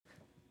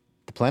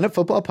Planet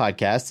Football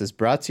Podcast is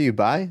brought to you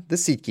by the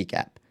SeatGeek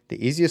app,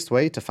 the easiest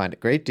way to find a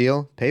great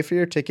deal, pay for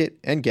your ticket,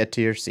 and get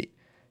to your seat.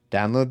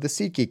 Download the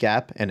SeatGeek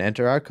app and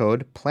enter our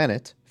code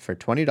PLANET for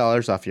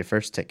 $20 off your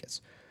first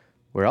tickets.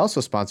 We're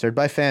also sponsored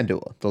by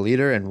FanDuel, the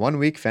leader in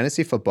one-week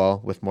fantasy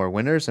football with more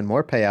winners and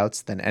more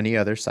payouts than any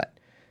other site.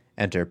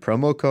 Enter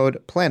promo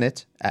code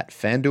PLANET at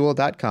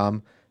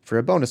FanDuel.com for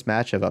a bonus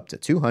match of up to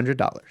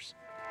 $200.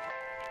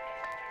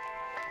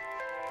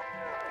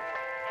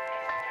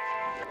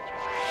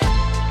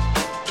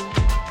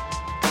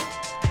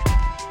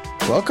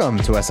 Welcome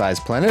to SI's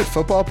Planet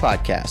Football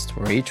Podcast,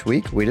 where each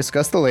week we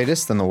discuss the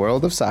latest in the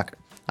world of soccer.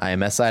 I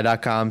am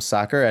SI.com's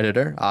soccer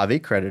editor, Avi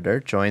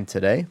Creditor, joined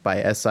today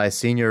by SI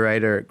senior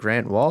writer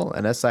Grant Wall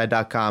and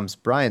SI.com's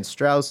Brian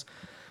Strauss.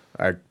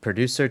 Our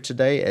producer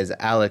today is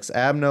Alex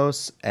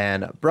Abnos.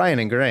 And Brian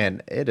and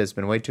Grant, it has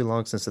been way too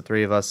long since the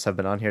three of us have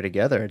been on here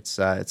together.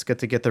 It's good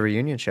to get the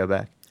reunion show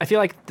back. I feel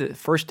like the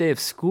first day of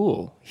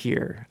school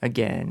here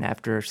again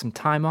after some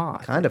time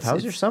off. Kind of.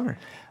 How's your summer?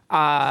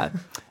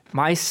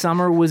 My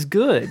summer was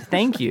good,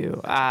 thank you.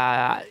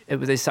 It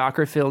was a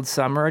soccer-filled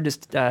summer.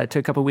 Just took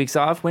a couple of weeks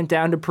off, went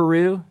down to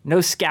Peru.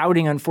 No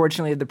scouting,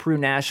 unfortunately, of the Peru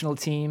national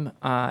team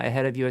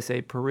ahead of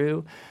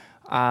USA-Peru,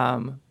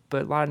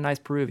 but a lot of nice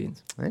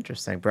Peruvians.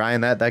 Interesting.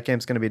 Brian, that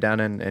game's going to be down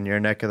in your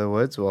neck of the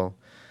woods. We'll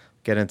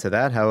get into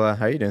that. How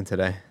are you doing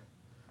today?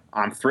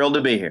 I'm thrilled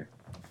to be here.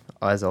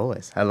 As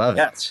always. I love it.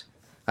 Yes.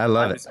 I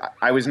love it.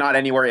 I was not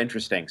anywhere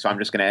interesting, so I'm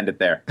just going to end it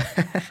there.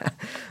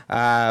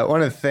 I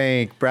want to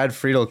thank Brad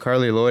Friedel,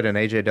 Carly Lloyd, and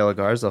AJ De La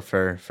Garza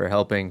for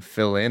helping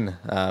fill in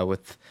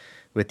with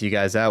you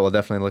guys out. We'll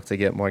definitely look to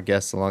get more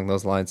guests along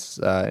those lines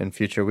in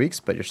future weeks,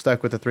 but you're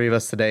stuck with the three of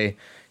us today.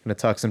 Going to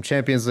talk some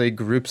Champions League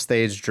group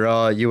stage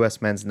draw,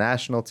 U.S. men's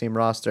national team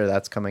roster.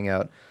 That's coming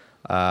out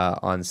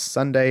on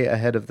Sunday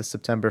ahead of the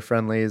September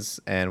friendlies,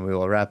 and we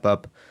will wrap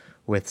up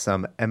with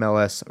some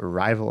MLS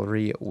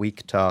rivalry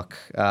week talk.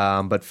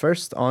 But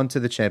first, on to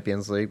the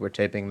Champions League. We're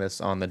taping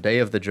this on the day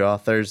of the draw,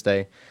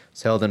 Thursday.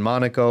 It's held in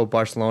Monaco.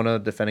 Barcelona,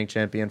 defending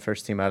champion,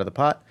 first team out of the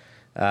pot.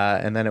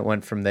 And then it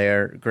went from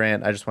there.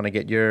 Grant, I just want to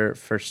get your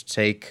first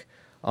take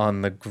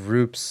on the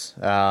groups.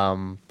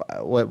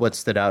 What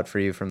stood out for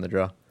you from the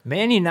draw?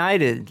 Man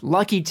United,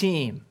 lucky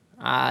team.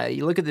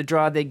 You look at the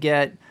draw they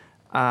get.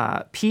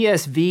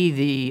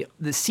 PSV,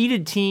 the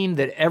seeded team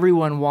that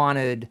everyone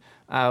wanted,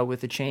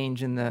 with the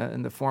change in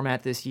the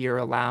format this year,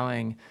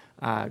 allowing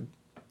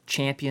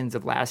champions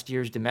of last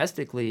year's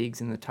domestic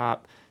leagues in the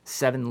top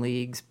 7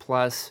 leagues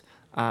plus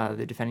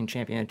the defending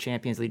champion of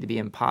Champions League to be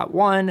in pot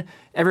 1.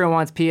 Everyone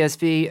wants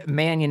PSV.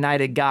 Man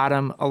United got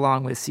them,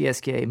 along with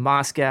CSKA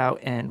Moscow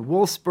and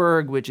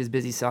Wolfsburg, which is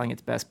busy selling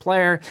its best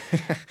player.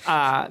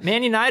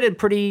 Man United,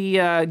 pretty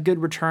good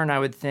return, I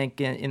would think,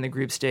 in the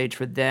group stage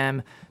for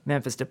them.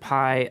 Memphis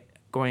Depay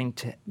going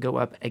to go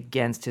up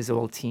against his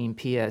old team,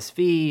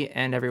 PSV,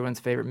 and everyone's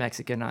favorite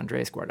Mexican,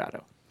 Andres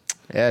Guardado.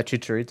 Yeah,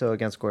 Chicharito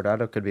against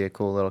Guardado could be a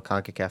cool little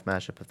CONCACAF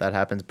matchup if that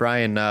happens.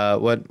 Brian,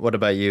 what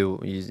about you?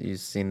 You've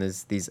seen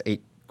these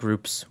 8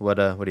 groups. What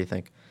do you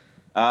think?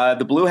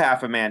 The blue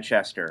half of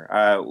Manchester.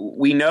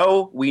 We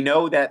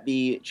know that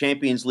the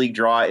Champions League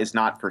draw is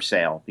not for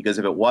sale, because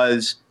if it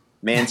was,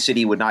 Man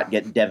City would not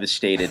get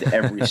devastated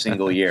every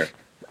single year.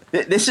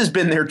 This has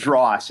been their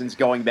draw since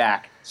going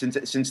back,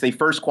 since they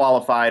first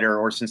qualified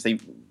or since they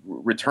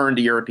returned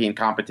to European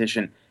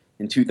competition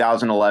in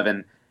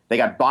 2011. They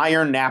got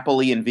Bayern,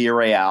 Napoli, and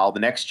Villarreal. The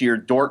next year,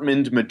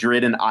 Dortmund,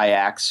 Madrid, and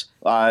Ajax.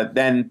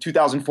 Then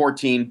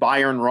 2014,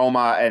 Bayern,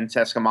 Roma, and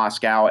CSKA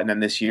Moscow. And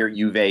then this year,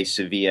 Juve,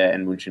 Sevilla,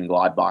 and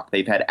Mönchengladbach.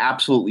 They've had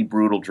absolutely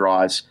brutal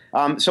draws.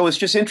 So it's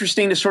just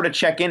interesting to sort of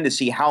check in to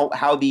see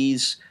how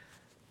these.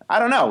 I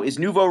don't know. Is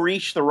nouveau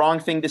riche the wrong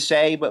thing to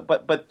say?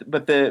 But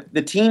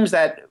the teams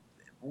that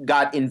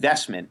got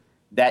investment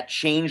that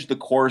changed the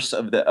course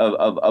of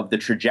the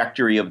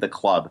trajectory of the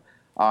club.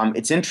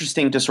 It's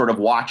interesting to sort of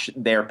watch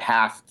their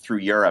path through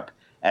Europe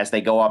as they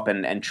go up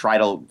and try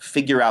to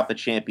figure out the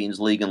Champions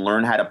League and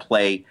learn how to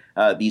play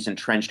these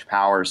entrenched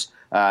powers.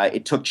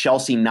 It took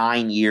Chelsea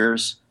 9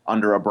 years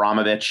under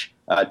Abramovich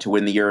to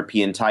win the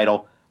European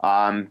title.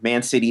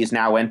 Man City is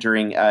now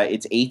entering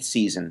its 8th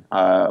season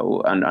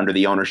under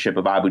the ownership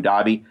of Abu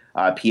Dhabi.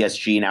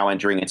 PSG now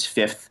entering its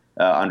 5th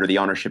under the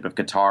ownership of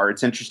Qatar.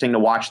 It's interesting to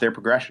watch their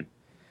progression.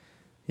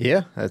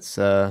 Yeah, that's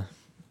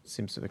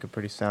seems like a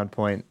pretty sound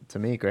point to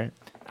me, Grant.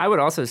 I would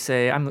also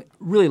say I'm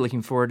really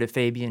looking forward to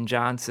Fabian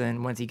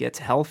Johnson, once he gets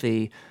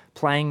healthy,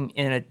 playing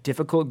in a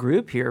difficult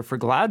group here for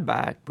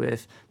Gladbach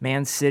with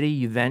Man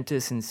City,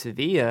 Juventus, and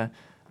Sevilla.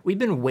 We've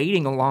been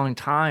waiting a long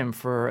time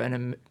for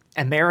an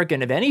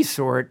American of any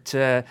sort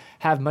to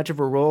have much of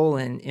a role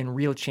in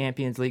real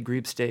Champions League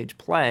group stage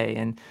play.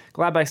 And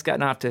Gladbach's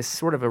gotten off to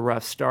sort of a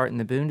rough start in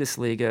the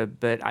Bundesliga,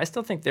 but I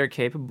still think they're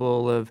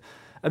capable of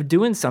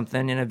doing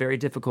something in a very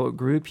difficult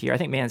group here. I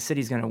think Man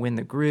City's going to win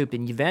the group.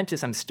 And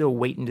Juventus, I'm still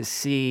waiting to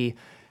see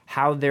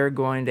how they're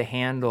going to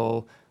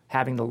handle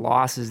having the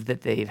losses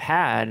that they've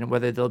had and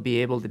whether they'll be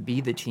able to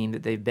be the team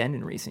that they've been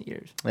in recent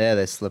years. Yeah,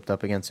 they slipped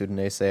up against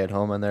Udinese at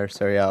home on their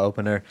Serie A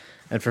opener.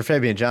 And for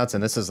Fabian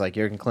Johnson, this is like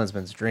Jurgen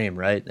Klinsmann's dream,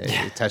 right?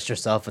 You test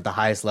yourself at the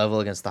highest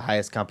level against the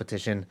highest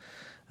competition.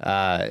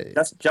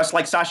 Just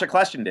like Sasha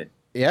Kljestan did.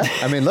 Yeah,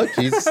 I mean, look,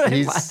 he's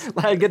A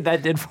lot of good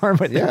that did for him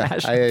with the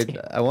national team.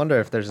 I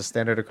wonder if there's a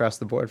standard across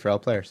the board for all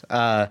players.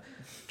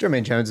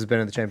 Jermaine Jones has been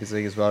in the Champions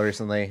League as well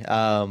recently.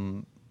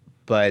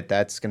 But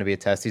that's going to be a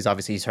test.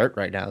 He's hurt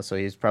right now, so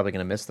he's probably going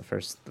to miss the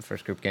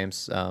first group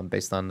games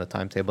based on the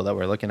timetable that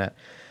we're looking at.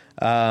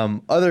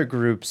 Other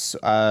groups,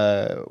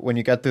 when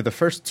you got through the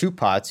first two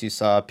pots, you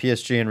saw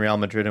PSG and Real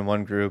Madrid in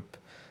one group,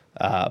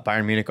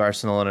 Bayern Munich,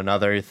 Arsenal in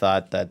another. You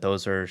thought that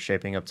those are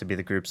shaping up to be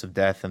the groups of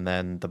death, and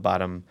then the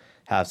bottom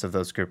halves of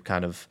those group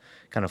kind of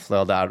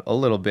flailed out a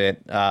little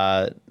bit.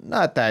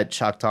 Not that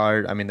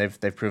Shakhtar. I mean,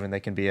 they've proven they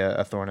can be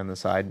a thorn in the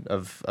side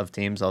of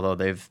teams, although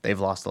they've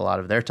lost a lot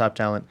of their top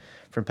talent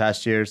from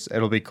past years.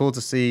 It'll be cool to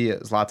see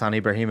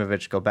Zlatan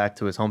Ibrahimovic go back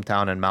to his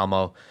hometown in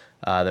Malmo.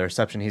 The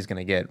reception he's going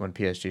to get when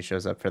PSG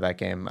shows up for that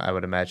game, I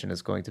would imagine,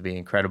 is going to be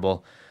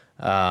incredible.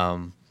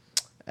 And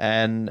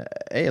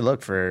hey,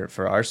 look,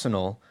 for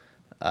Arsenal,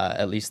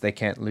 at least they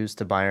can't lose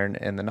to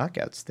Bayern in the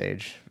knockout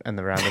stage in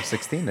the round of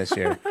 16 this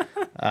year.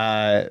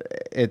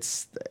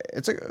 It's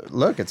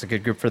a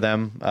good group for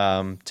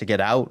them to get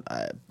out.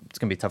 It's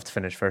going to be tough to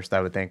finish first,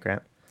 I would think,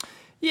 Grant.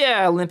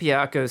 Yeah,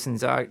 Olympiacos and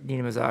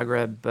Dinamo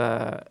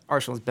Zagreb.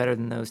 Arsenal's better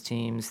than those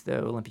teams,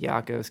 though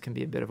Olympiacos can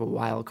be a bit of a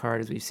wild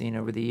card, as we've seen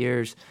over the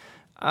years.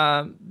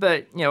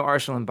 But,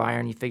 Arsenal and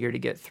Bayern, you figure to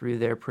get through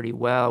there pretty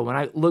well. When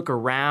I look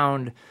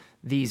around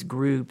these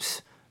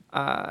groups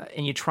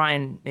and you try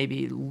and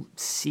maybe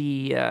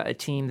see a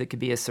team that could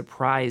be a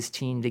surprise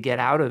team to get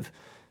out of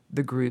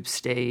the group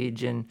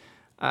stage, and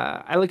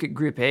I look at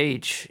Group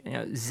H,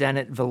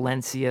 Zenit,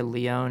 Valencia,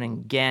 Lyon,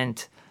 and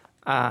Ghent.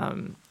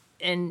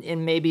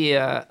 And maybe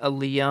a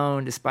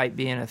Lyon, despite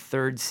being a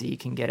third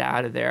seed, can get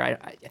out of there.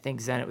 I think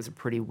Zenit was a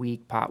pretty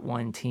weak Pot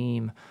 1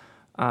 team.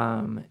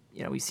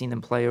 We've seen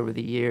them play over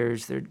the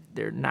years.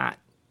 They're not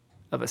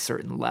of a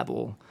certain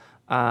level.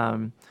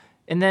 And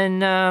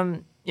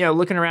then,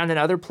 looking around in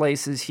other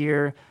places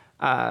here,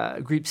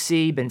 Group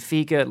C,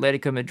 Benfica,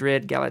 Atletico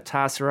Madrid,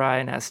 Galatasaray,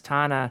 and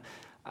Astana.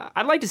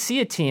 I'd like to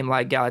see a team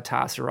like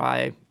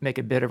Galatasaray make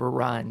a bit of a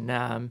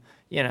run.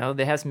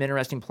 They have some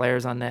interesting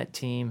players on that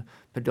team.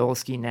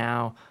 Podolski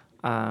now,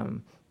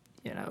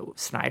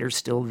 Snyder's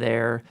still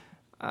there.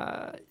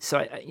 So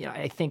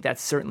I think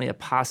that's certainly a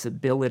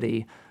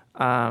possibility.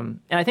 And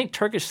I think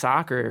Turkish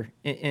soccer,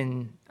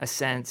 in a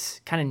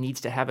sense, kind of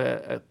needs to have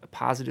a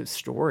positive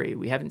story.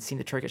 We haven't seen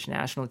the Turkish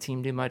national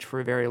team do much for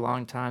a very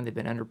long time. They've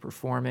been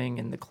underperforming,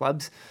 and the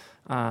clubs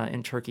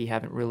in Turkey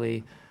haven't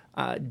really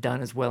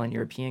done as well in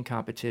European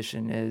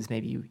competition as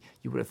maybe you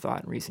would have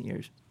thought in recent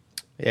years.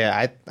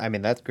 Yeah, I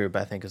mean, that group,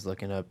 I think, is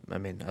looking up. I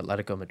mean,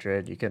 Atletico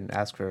Madrid, you couldn't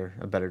ask for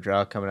a better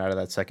draw coming out of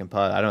that second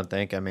pot, I don't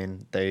think. I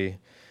mean, they're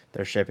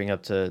shaping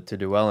up to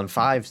do well. And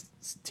 5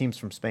 teams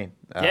from Spain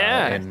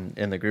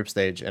in the group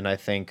stage. And I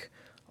think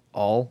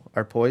all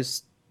are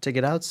poised to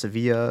get out.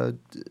 Sevilla,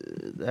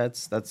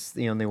 that's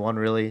the only one,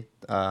 really.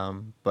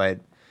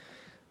 But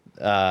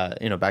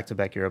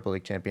back-to-back Europa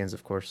League champions,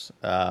 of course.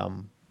 I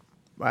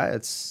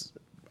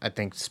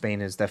think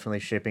Spain is definitely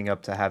shaping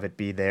up to have it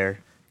be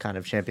their kind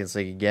of Champions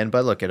League again,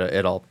 but look,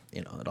 it all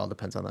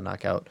depends on the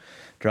knockout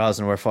draws,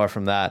 and we're far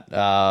from that.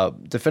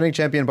 Defending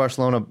champion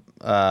Barcelona,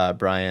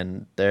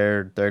 Brian,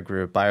 their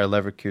group, Bayer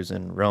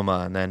Leverkusen,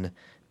 Roma, and then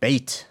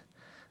Bate.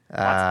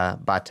 I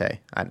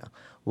know.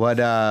 What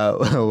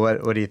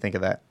do you think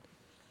of that?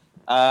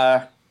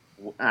 I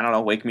don't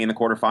know. Wake me in the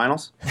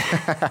quarterfinals.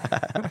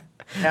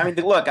 I mean,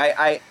 look,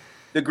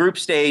 the group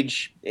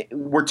stage,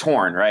 we're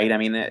torn, right? I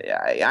mean,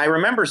 I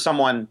remember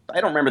someone,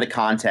 I don't remember the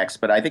context,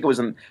 but I think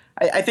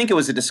it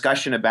was a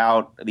discussion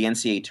about the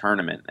NCAA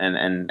tournament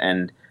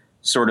and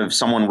sort of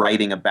someone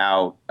writing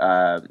about,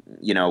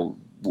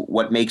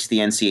 what makes the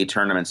NCAA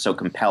tournament so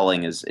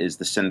compelling is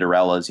the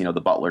Cinderellas,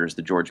 the Butlers,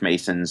 the George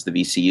Masons, the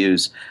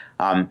VCUs.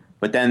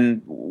 But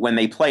then when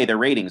they play, their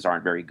ratings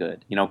aren't very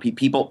good.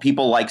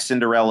 People like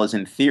Cinderellas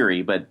in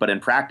theory, but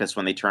in practice,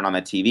 when they turn on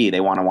the TV, they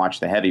want to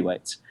watch the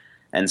heavyweights.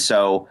 And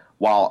so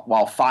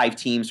while 5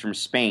 teams from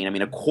Spain, I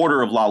mean, a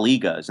quarter of La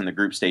Liga is in the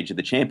group stage of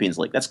the Champions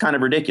League. That's kind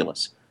of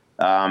ridiculous.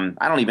 I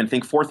don't even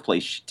think 4th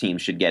place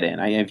teams should get in.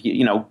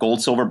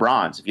 Gold, silver,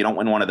 bronze. If you don't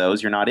win one of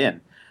those, you're not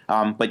in.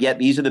 But yet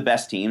these are the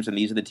best teams, and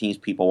these are the teams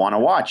people want to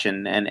watch.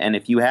 And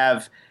if you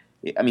have,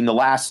 I mean, the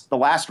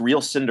last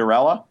real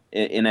Cinderella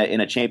in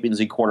a Champions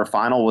League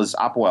quarterfinal was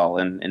Apoel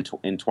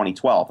in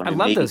 2012. I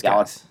love those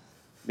guys.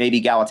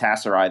 Maybe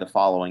Galatasaray the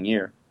following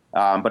year.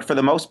 But for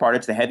the most part,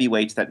 it's the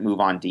heavyweights that move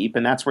on deep,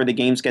 and that's where the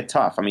games get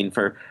tough. I mean,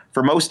 for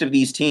most of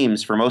these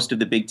teams, for most of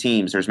the big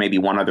teams, there's maybe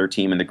one other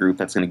team in the group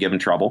that's going to give them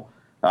trouble.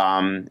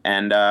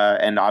 And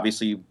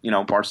obviously,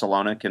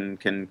 Barcelona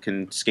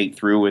can skate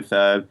through with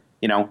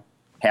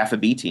half a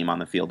B team on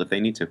the field if they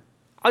need to.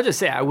 I'll just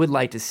say I would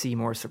like to see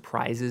more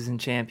surprises in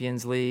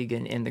Champions League,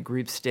 and the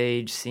group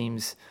stage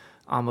seems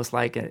almost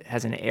like it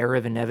has an air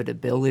of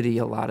inevitability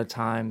a lot of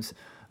times.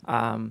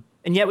 And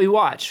yet we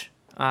watch.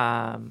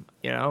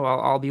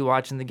 I'll be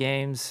watching the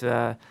games,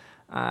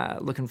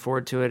 looking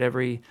forward to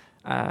it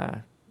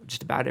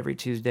just about every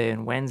Tuesday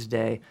and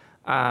Wednesday.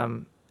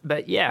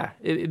 But yeah,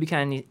 it'd be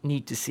kind of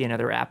neat to see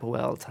another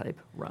Apoel type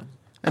run.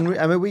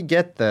 And we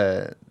get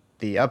the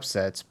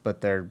upsets,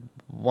 but they're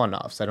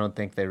one-offs. I don't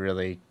think they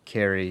really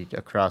carry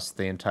across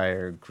the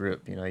entire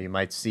group. You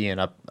might see an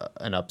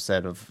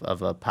upset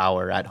of a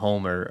Power at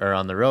home or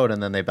on the road,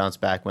 and then they bounce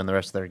back, win the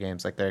rest of their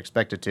games like they're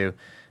expected to,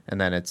 and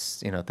then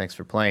it's thanks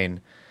for playing.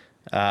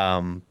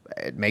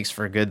 It makes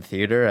for good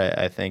theater.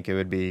 I think it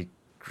would be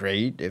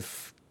great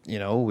if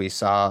we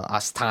saw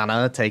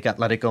Astana take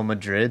Atletico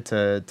Madrid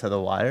to the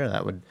wire.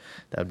 That would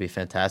be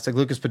fantastic.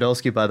 Lucas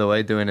Podolski, by the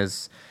way, doing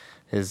his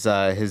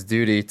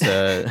duty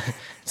to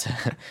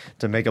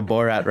make a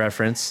Borat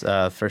reference.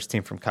 First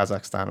team from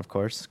Kazakhstan, of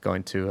course,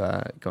 going to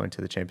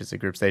the Champions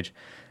League group stage.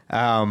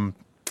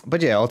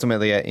 But yeah,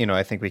 ultimately,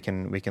 I think we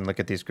can look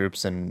at these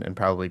groups and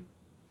probably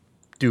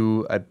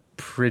do a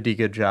pretty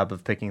good job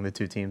of picking the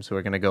two teams who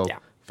are going to go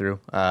through,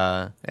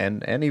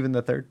 and even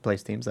the third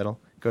place teams that'll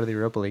go to the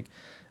Europa League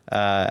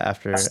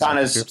after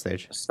Astana's group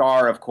stage.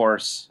 Star, of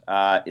course,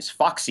 is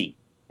Foxy,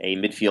 a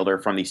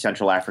midfielder from the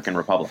Central African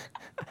Republic.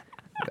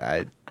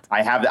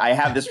 I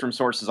have this from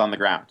sources on the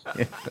ground.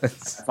 Yeah,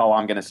 that's all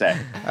I'm going to say.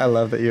 I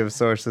love that you have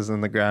sources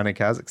on the ground in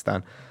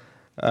Kazakhstan.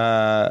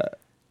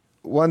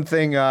 One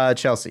thing,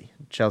 Chelsea.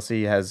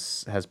 Chelsea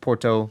has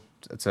Porto.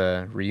 It's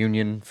a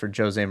reunion for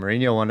Jose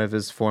Mourinho, one of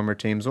his former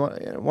teams.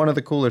 One of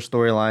the cooler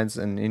storylines,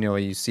 and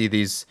you see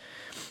these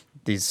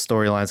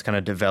storylines kind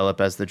of develop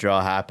as the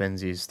draw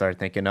happens. You start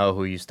thinking,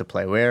 who used to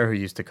play where, who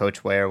used to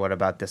coach where, what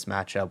about this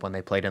matchup when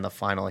they played in the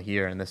final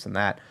here and this and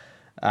that.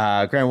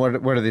 Grant,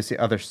 what are these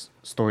other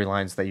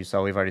storylines that you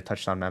saw? We've already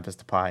touched on Memphis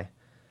Depay.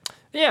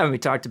 Yeah, we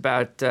talked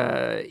about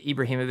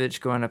Ibrahimovic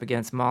going up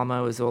against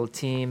Malmo, his old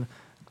team.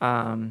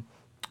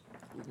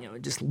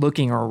 Just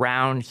looking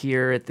around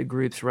here at the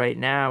groups right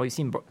now, we've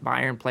seen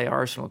Bayern play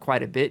Arsenal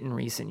quite a bit in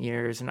recent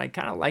years, and I'd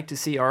kind of like to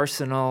see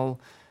Arsenal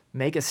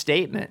make a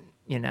statement,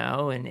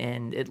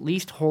 and at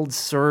least hold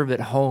serve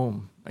at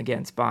home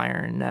against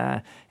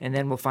Bayern, and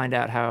then we'll find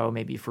out how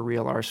maybe for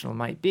real Arsenal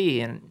might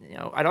be. And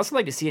I'd also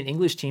like to see an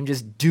English team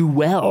just do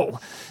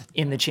well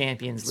in the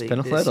Champions League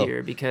this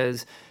year,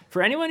 because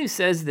for anyone who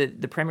says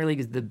that the Premier League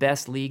is the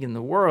best league in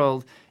the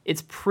world,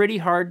 it's pretty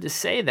hard to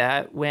say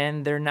that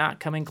when they're not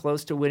coming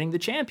close to winning the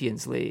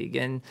Champions League.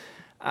 And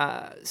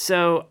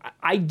so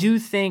I do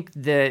think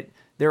that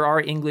there are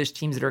English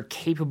teams that are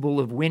capable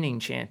of winning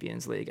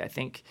Champions League. I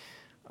think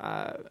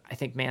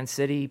Man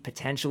City,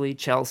 potentially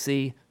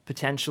Chelsea,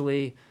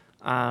 potentially.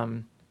 I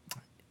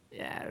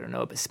don't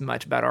know as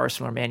much about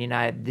Arsenal or Man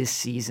United this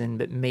season,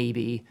 but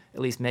maybe at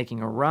least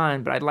making a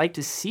run. But I'd like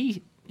to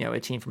see a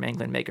team from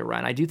England make a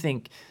run. I do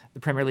think the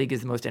Premier League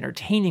is the most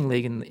entertaining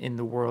league in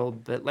the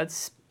world, but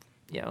let's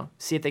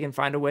see if they can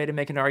find a way to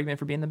make an argument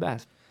for being the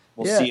best.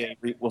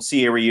 We'll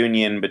see a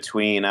reunion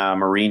between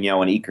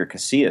Mourinho and Iker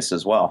Casillas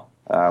as well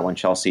when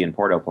Chelsea and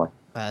Porto play.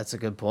 That's a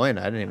good point.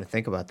 I didn't even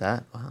think about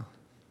that. Wow,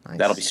 nice.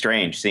 That'll be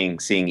strange seeing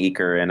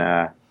Iker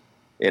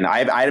and I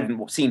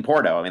haven't seen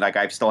Porto. I mean,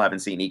 I still haven't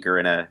seen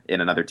Iker in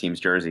another team's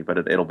jersey, but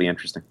it'll be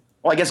interesting.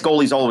 Well, I guess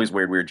goalies always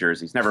wear weird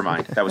jerseys. Never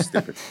mind. That was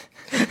stupid.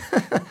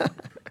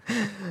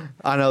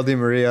 Angel Di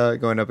Maria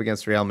going up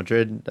against Real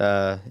Madrid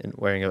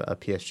wearing a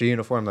PSG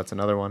uniform. That's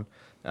another one.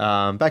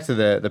 Back to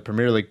the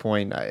Premier League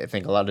point, I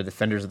think a lot of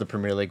defenders of the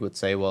Premier League would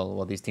say,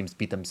 well, these teams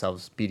beat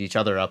each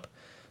other up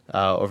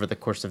over the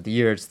course of the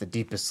year. It's the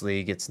deepest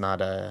league. It's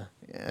not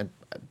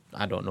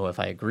I don't know if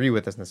I agree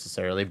with this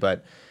necessarily,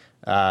 but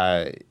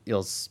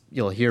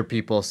you'll hear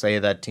people say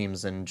that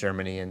teams in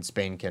Germany and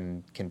Spain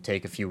can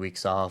take a few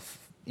weeks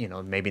off,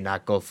 maybe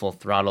not go full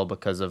throttle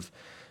because of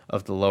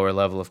the lower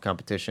level of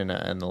competition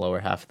and the lower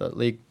half of the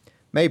league.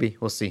 Maybe,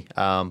 we'll see.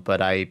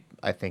 But I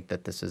think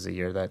that this is a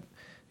year that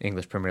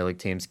English Premier League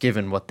teams,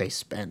 given what they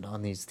spend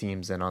on these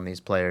teams and on these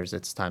players,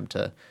 it's time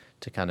to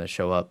kind of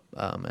show up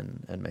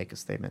and make a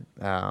statement.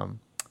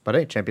 But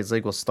hey, Champions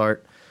League will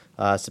start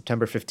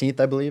September 15th,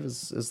 I believe,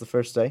 is the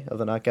first day of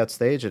the knockout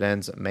stage. It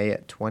ends May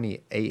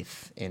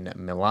 28th in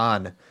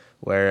Milan,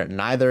 where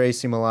neither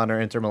AC Milan or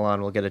Inter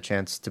Milan will get a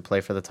chance to play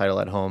for the title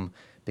at home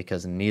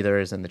because neither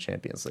is in the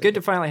Champions League. Good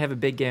to finally have a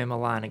big game in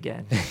Milan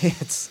again.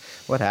 It's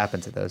what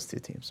happened to those two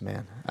teams,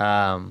 man.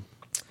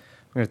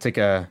 We're going to take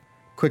a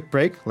quick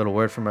break, a little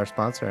word from our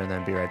sponsor, and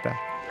then be right back.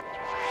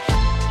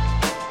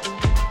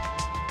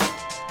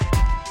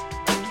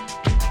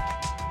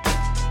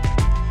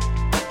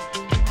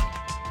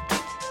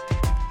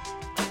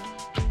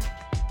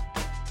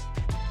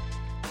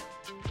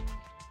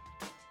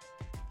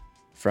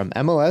 From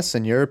MLS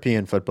and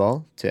European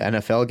football to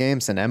NFL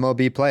games and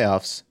MLB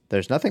playoffs,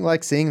 there's nothing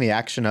like seeing the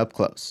action up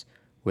close.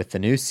 With the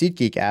new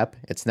SeatGeek app,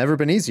 it's never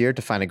been easier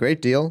to find a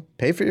great deal,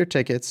 pay for your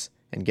tickets,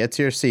 and get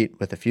to your seat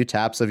with a few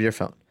taps of your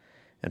phone.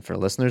 And for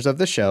listeners of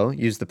the show,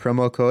 use the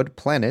promo code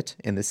PLANET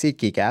in the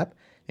SeatGeek app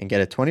and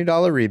get a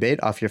 $20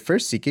 rebate off your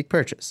first SeatGeek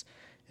purchase.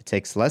 It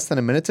takes less than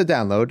a minute to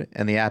download,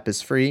 and the app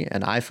is free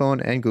in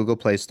iPhone and Google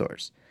Play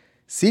stores.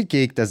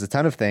 SeatGeek does a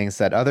ton of things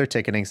that other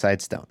ticketing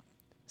sites don't,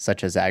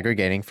 such as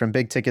aggregating from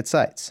big-ticket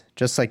sites.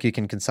 Just like you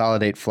can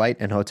consolidate flight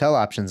and hotel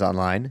options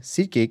online,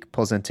 SeatGeek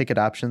pulls in ticket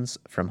options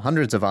from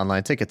hundreds of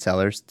online ticket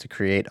sellers to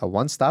create a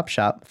one-stop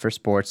shop for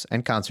sports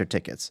and concert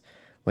tickets.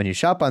 When you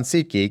shop on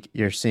SeatGeek,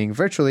 you're seeing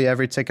virtually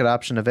every ticket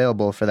option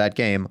available for that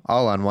game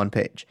all on one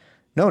page.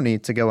 No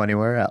need to go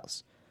anywhere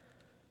else.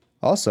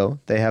 Also,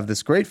 they have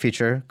this great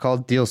feature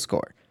called Deal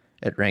Score.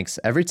 It ranks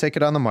every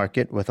ticket on the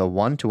market with a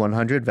 1 to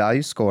 100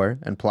 value score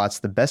and plots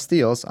the best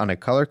deals on a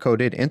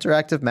color-coded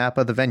interactive map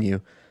of the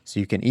venue so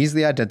you can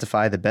easily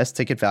identify the best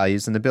ticket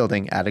values in the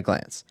building at a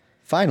glance.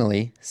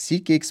 Finally,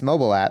 SeatGeek's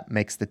mobile app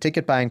makes the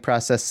ticket buying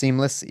process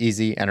seamless,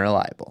 easy, and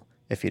reliable.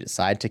 If you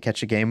decide to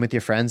catch a game with your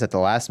friends at the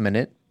last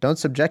minute, don't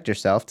subject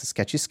yourself to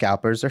sketchy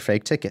scalpers or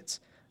fake tickets.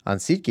 On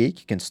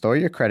SeatGeek, you can store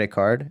your credit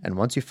card, and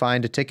once you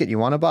find a ticket you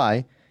want to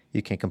buy,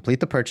 you can complete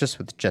the purchase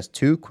with just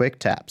 2 quick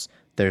taps.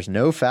 There's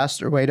no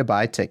faster way to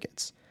buy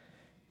tickets.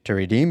 To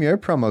redeem your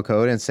promo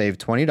code and save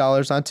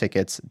 $20 on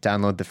tickets,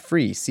 download the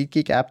free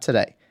SeatGeek app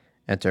today.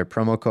 Enter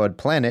promo code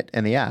PLANET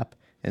in the app,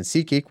 and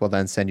SeatGeek will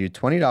then send you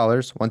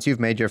 $20 once you've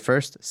made your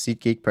first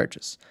SeatGeek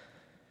purchase.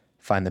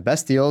 Find the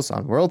best deals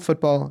on World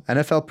Football,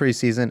 NFL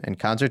preseason, and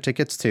concert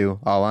tickets too,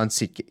 all on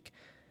SeatGeek.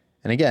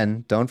 And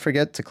again, don't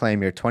forget to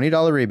claim your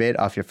 $20 rebate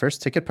off your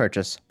first ticket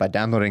purchase by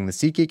downloading the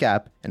SeatGeek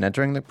app and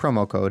entering the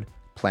promo code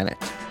PLANET.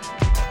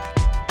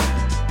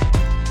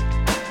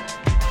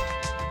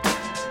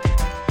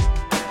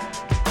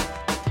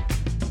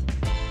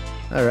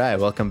 All right,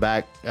 welcome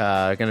back.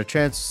 Going to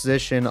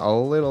transition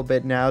a little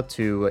bit now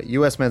to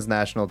U.S. men's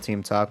national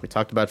team talk. We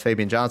talked about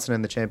Fabian Johnson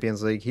in the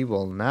Champions League. He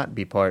will not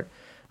be part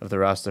of the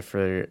roster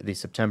for the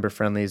September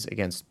friendlies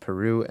against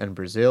Peru and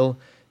Brazil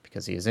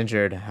because he is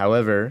injured.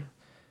 However,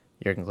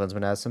 Jurgen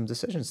Klinsmann has some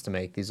decisions to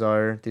make. These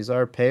are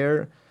a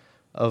pair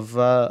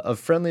of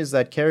friendlies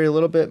that carry a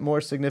little bit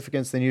more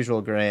significance than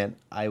usual, Grant,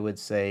 I would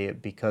say,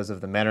 because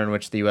of the manner in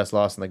which the U.S.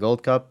 lost in the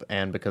Gold Cup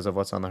and because of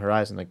what's on the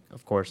horizon,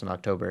 of course, in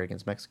October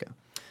against Mexico.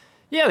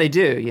 Yeah, they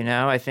do.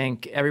 I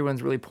think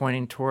everyone's really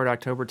pointing toward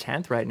October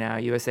 10th right now,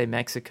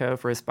 USA-Mexico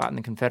for a spot in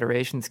the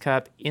Confederations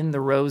Cup in the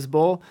Rose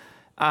Bowl.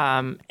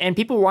 And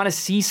people want to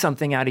see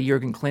something out of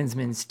Jurgen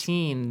Klinsmann's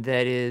team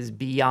that is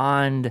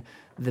beyond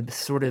the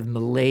sort of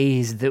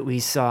malaise that we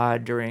saw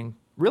during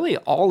really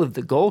all of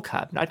the Gold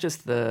Cup, not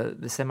just the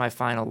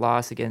semifinal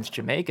loss against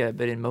Jamaica,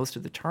 but in most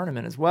of the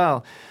tournament as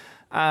well.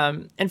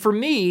 And for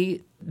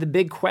me, the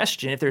big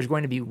question, if there's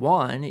going to be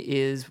one,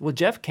 is will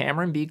Geoff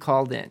Cameron be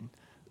called in?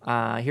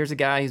 Here's a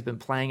guy who's been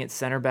playing at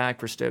center back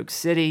for Stoke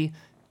City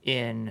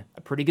in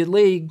a pretty good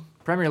league,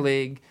 Premier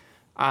League.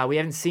 We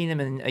haven't seen him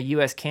in a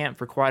U.S. camp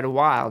for quite a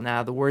while.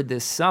 Now, the word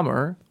this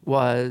summer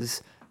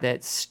was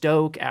that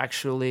Stoke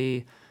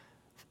actually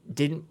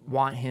didn't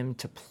want him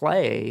to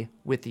play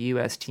with the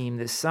U.S. team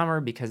this summer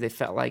because they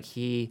felt like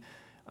he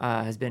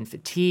has been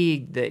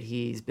fatigued, that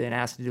he's been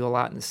asked to do a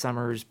lot in the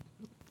summer's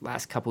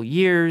last couple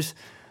years.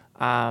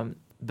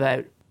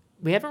 But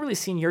we haven't really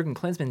seen Jurgen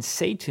Klinsmann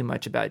say too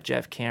much about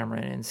Geoff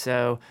Cameron. And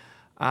so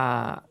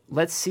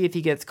let's see if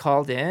he gets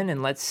called in,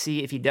 and let's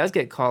see if he does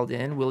get called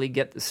in, will he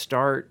get the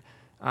start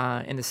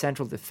in the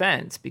central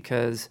defense?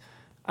 Because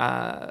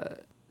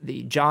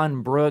the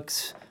John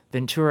Brooks,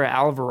 Ventura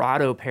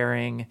Alvarado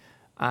pairing,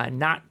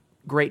 not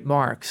great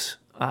marks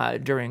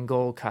during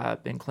Gold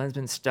Cup, and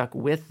Klinsmann stuck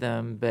with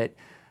them. But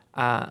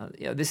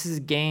this is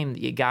a game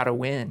that you got to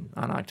win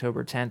on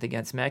October 10th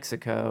against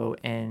Mexico,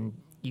 and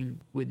you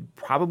would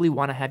probably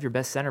want to have your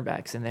best center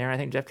backs in there. I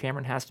think Geoff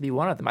Cameron has to be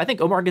one of them. I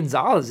think Omar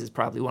Gonzalez is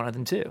probably one of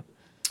them too.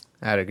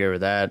 I'd agree with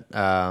that.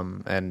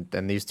 And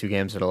these 2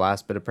 games are the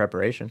last bit of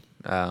preparation.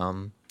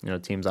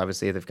 Teams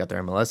obviously they've got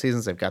their MLS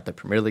seasons, they've got their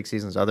Premier League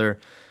seasons, other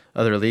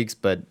leagues,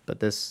 but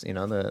this,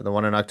 the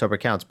one in October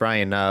counts.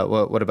 Brian,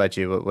 what about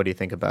you? What do you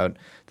think about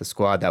the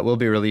squad that will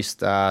be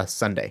released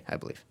Sunday, I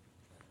believe?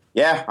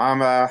 Yeah,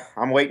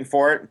 I'm waiting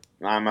for it.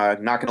 I'm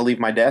not going to leave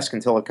my desk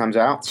until it comes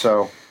out.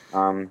 So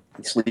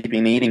sleeping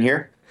and eating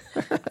here.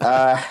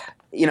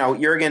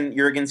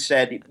 Jurgen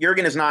said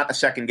Jurgen is not a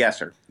second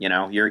guesser.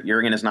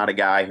 Jurgen is not a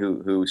guy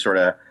who sort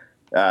of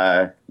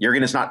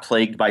Jurgen is not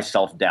plagued by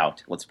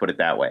self-doubt. Let's put it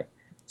that way.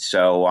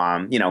 So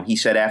he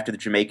said after the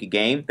Jamaica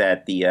game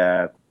that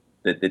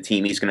the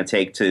team he's going to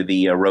take to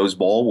the Rose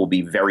Bowl will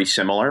be very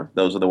similar.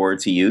 Those are the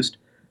words he used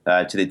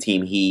to the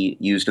team he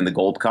used in the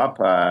Gold Cup.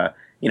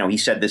 He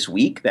said this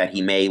week that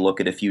he may look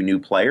at a few new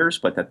players,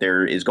 but that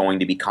there is going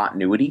to be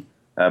continuity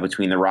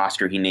between the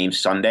roster he names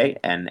Sunday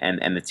and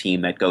the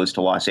team that goes to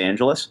Los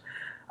Angeles.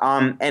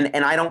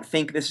 And I don't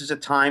think this is a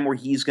time where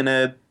he's going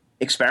to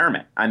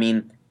experiment. I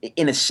mean,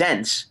 in a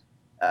sense,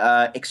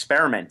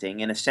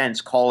 experimenting, in a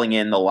sense, calling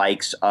in the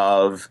likes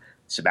of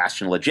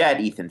Sebastian Lletget,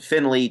 Ethan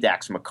Finlay,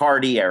 Dax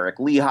McCarty, Eric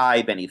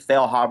Lehigh, Benny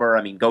Feilhaber,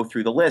 I mean, go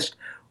through the list,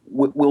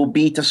 will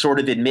be to sort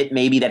of admit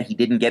maybe that he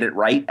didn't get it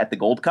right at the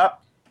Gold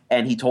Cup.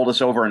 And he told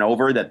us over and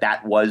over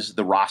that was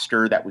the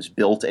roster that was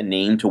built and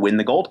named to win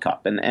the Gold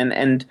Cup.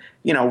 And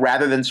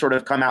rather than sort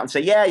of come out and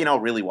say,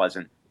 it really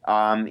wasn't.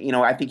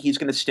 I think he's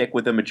going to stick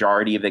with the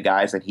majority of the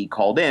guys that he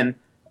called in,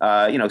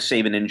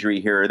 save an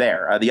injury here or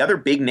there. The other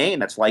big name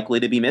that's likely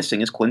to be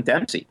missing is Clint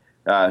Dempsey,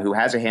 who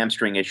has a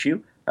hamstring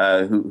issue,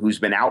 who's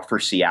been out for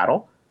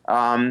Seattle.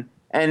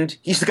 And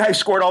he's the guy who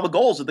scored all the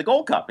goals at the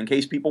Gold Cup, in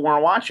case people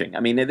weren't watching. I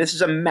mean, this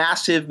is a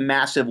massive,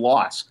 massive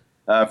loss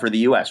for the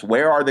U.S.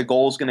 Where are the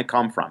goals going to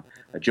come from?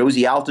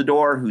 Josie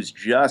Altidore, who's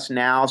just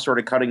now sort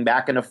of cutting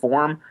back into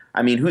form.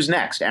 I mean, who's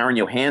next? Aaron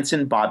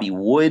Johansson, Bobby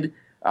Wood,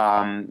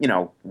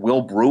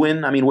 Will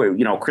Bruin. I mean,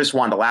 Chris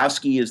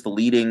Wondolowski is the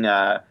leading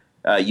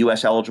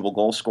U.S. eligible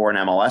goal scorer in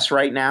MLS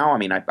right now. I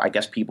mean, I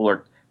guess people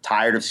are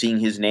tired of seeing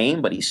his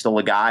name, but he's still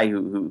a guy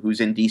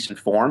who's in decent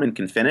form and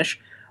can finish.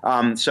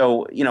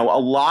 So, a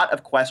lot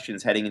of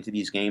questions heading into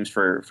these games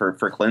for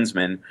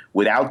Klinsmann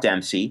without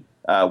Dempsey,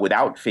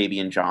 without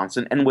Fabian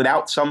Johnson, and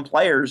without some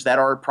players that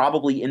are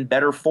probably in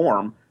better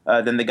form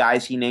than the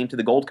guys he named to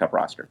the Gold Cup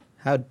roster.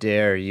 How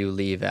dare you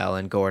leave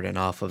Alan Gordon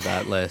off of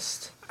that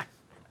list?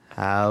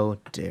 How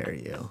dare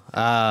you?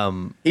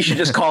 He should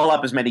just call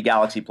up as many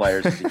Galaxy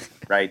players as he can,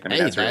 right? I mean,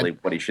 that's really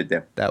what he should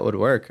do. That would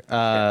work.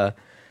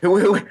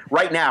 Who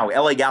right now,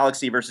 LA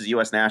Galaxy versus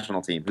U.S.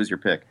 national team. Who's your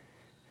pick?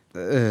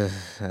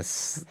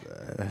 That's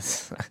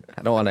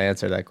I don't want to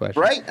answer that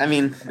question. Right? I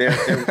mean,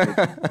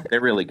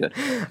 they're really good.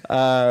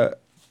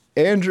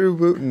 Andrew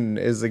Wooten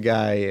is a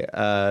guy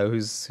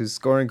who's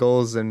scoring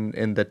goals in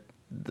the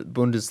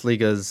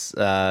Bundesliga's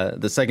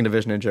the second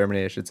division in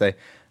Germany, I should say.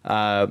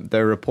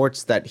 There are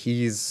reports that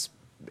he's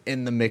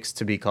in the mix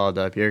to be called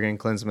up. Jurgen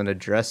Klinsmann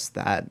addressed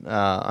that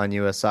on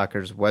U.S.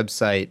 Soccer's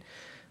website.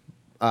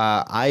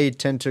 I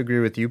tend to agree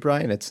with you,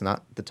 Brian. It's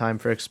not the time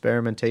for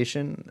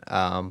experimentation.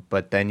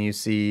 But then you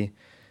see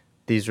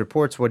these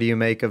reports. What do you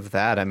make of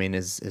that? I mean,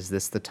 is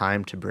this the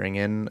time to bring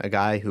in a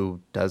guy who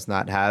does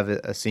not have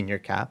a senior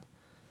cap?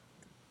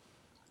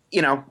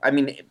 I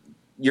mean,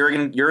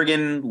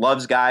 Jurgen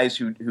loves guys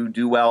who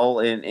do well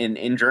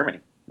in Germany.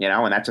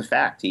 And that's a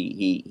fact.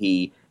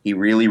 He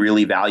really,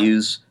 really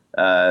values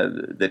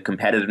the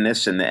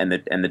competitiveness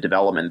and the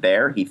development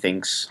there. He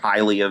thinks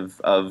highly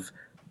of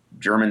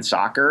German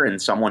soccer, and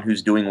someone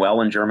who's doing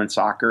well in German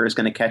soccer is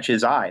going to catch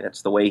his eye.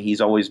 That's the way he's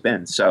always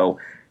been. So,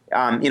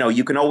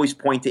 you can always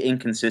point to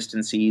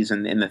inconsistencies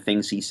in the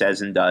things he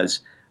says and does.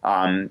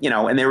 And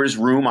there is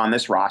room on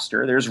this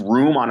roster. There's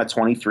room on a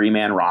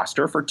 23-man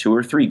roster for 2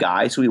 or 3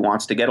 guys who he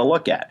wants to get a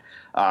look at.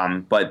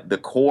 But the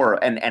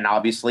core, and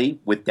obviously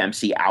with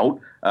Dempsey out,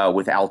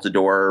 with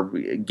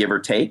Altidore, give or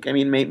take, I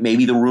mean,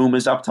 maybe the room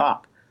is up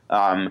top.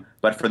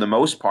 But for the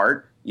most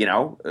part,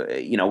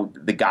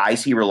 the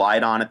guys he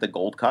relied on at the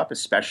Gold Cup,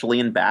 especially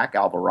in back,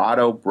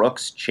 Alvarado,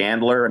 Brooks,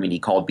 Chandler. I mean, he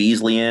called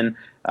Beasley in.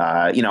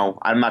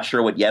 I'm not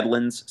sure what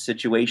Yedlin's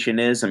situation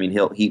is. I mean,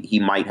 he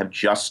might have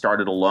just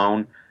started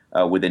alone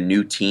with a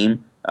new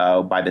team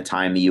by the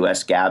time the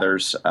U.S.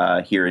 gathers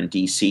here in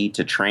D.C.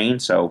 to train.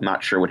 So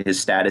not sure what his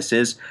status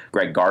is.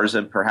 Greg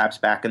Garza perhaps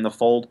back in the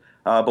fold.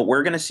 But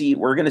we're going to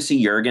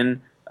see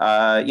Jurgen.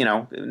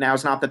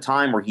 Now's not the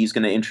time where he's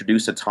going to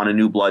introduce a ton of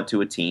new blood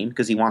to a team,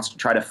 because he wants to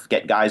try to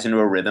get guys into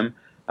a rhythm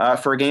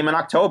for a game in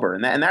October.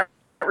 And that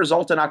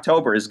result in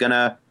October is going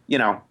to,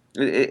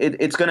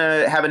 it's going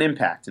to have an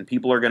impact, and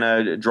people are going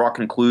to draw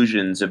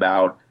conclusions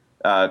about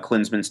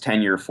Klinsmann's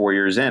tenure 4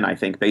 years in, I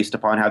think, based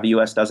upon how the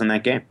U.S. does in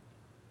that game.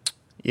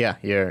 Yeah,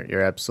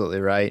 you're absolutely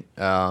right.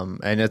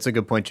 And it's a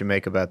good point you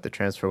make about the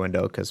transfer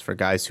window, because for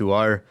guys who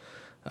are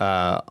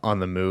on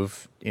the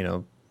move,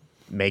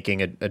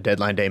 making a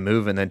deadline day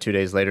move and then 2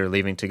 days later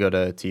leaving to go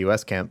to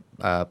U.S. camp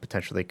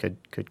potentially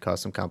could cause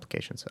some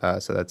complications.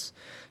 So that's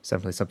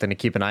definitely something to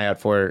keep an eye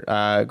out for.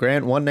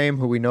 Grant, one name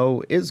who we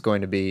know is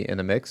going to be in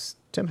the mix,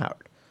 Tim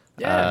Howard.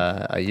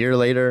 Yeah. A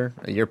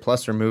year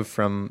plus removed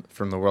from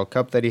the World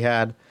Cup that he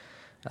had,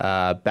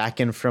 back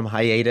in from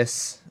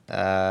hiatus.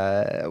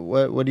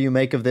 What do you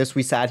make of this?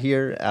 We sat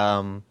here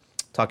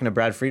talking to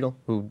Brad Friedel,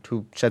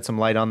 who shed some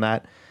light on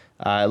that.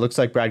 It looks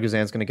like Brad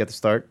Guzan's going to get the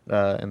start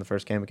in the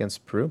first game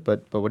against Peru,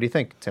 but what do you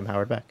think? Tim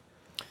Howard back?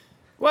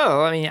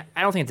 Well, I mean,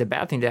 I don't think it's a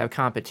bad thing to have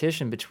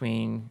competition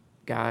between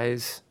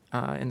guys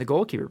in the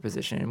goalkeeper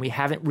position, and we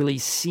haven't really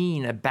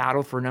seen a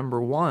battle for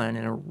number one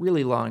in a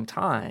really long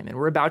time, and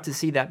we're about to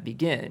see that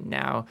begin.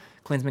 Now,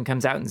 Klinsmann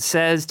comes out and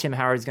says Tim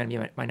Howard's going to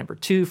be my number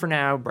 2 for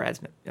now,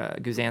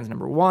 Guzan's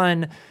number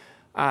 1,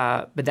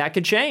 but that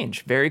could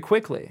change very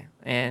quickly,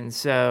 and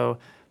so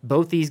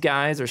both these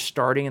guys are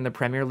starting in the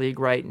Premier League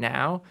right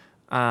now.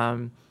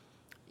 I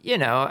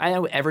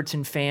know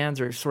Everton fans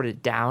are sort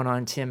of down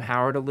on Tim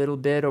Howard a little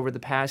bit over the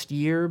past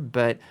year,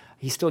 but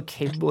he's still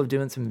capable of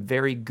doing some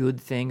very good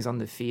things on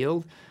the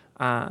field.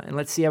 And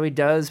let's see how he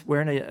does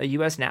wearing a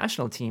U.S.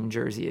 national team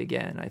jersey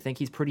again. I think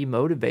he's pretty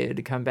motivated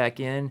to come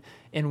back in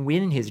and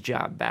win his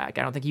job back.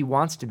 I don't think he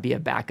wants to be a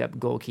backup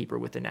goalkeeper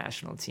with the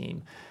national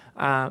team.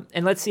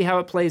 And let's see how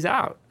it plays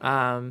out.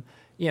 Brad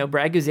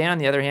Guzan, on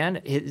the other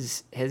hand,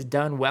 has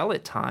done well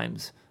at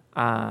times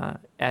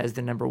as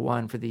the number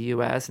 1 for the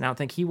U.S., and I don't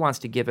think he wants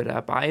to give it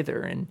up either.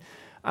 And,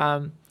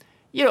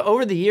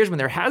 over the years when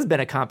there has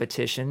been a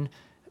competition,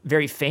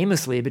 very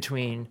famously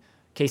between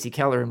Casey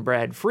Keller and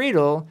Brad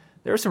Friedel,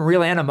 there was some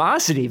real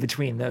animosity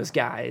between those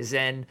guys.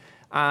 And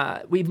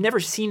we've never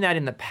seen that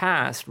in the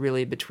past,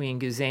 really, between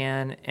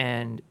Guzan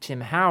and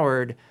Tim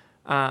Howard.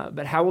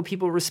 But how will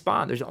people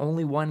respond? There's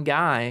only one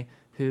guy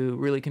who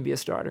really can be a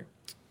starter.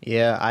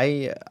 Yeah,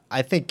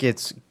 I think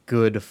it's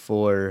good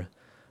for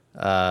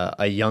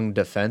a young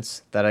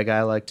defense that a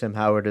guy like Tim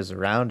Howard is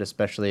around,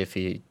 especially if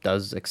he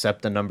does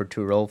accept the number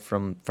 2 role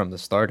from the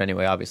start.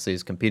 Anyway, obviously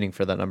he's competing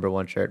for that number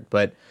 1 shirt,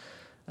 but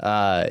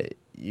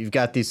you've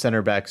got these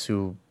center backs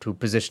who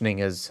positioning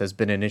has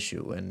been an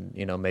issue, and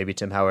maybe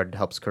Tim Howard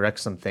helps correct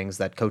some things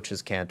that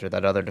coaches can't, or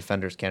that other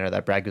defenders can't, or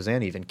that Brad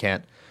Guzan even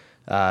can't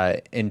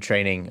in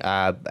training.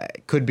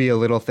 Could be a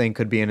little thing,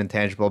 could be an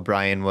intangible.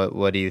 Brian,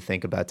 what do you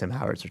think about Tim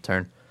Howard's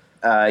return?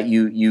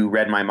 You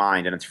read my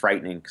mind, and it's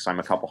frightening because I'm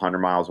a couple hundred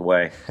miles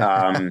away.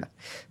 One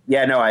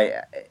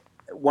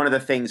of the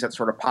things that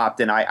sort of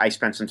popped in, I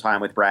spent some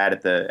time with Brad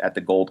at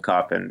the Gold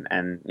Cup, and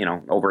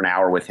over an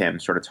hour with him,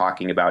 sort of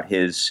talking about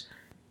his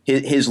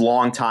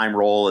long time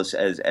role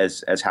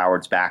as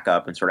Howard's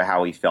backup, and sort of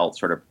how he felt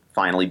sort of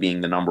finally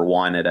being the number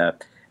 1 at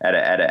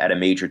a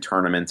major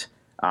tournament,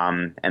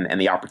 and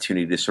the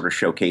opportunity to sort of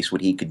showcase what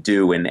he could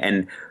do,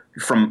 and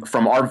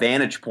from our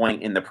vantage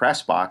point in the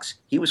press box,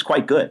 he was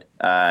quite good.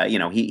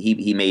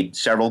 He made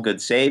several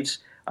good saves.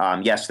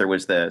 Yes, there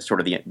was the sort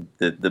of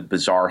the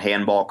bizarre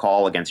handball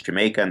call against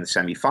Jamaica in the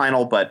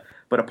semifinal, but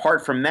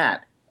apart from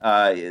that,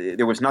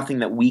 there was nothing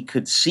that we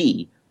could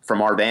see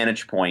from our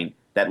vantage point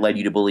that led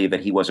you to believe that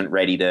he wasn't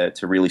ready to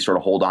really sort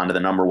of hold on to the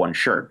number 1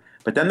 shirt.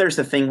 But then there's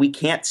the thing we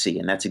can't see,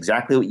 and that's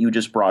exactly what you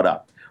just brought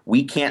up.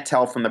 We can't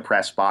tell from the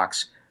press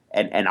box,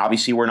 and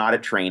obviously we're not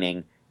at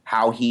training,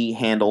 how he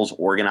handles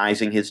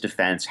organizing his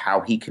defense,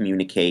 how he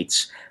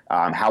communicates,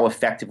 how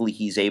effectively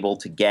he's able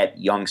to get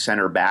young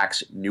center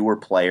backs, newer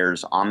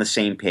players on the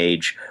same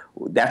page.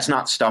 That's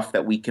not stuff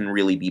that we can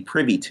really be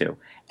privy to.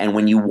 And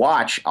when you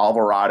watch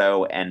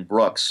Alvarado and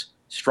Brooks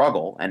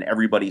struggle, and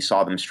everybody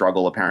saw them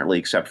struggle apparently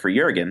except for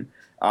Jurgen,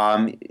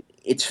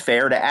 it's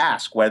fair to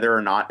ask whether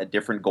or not a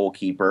different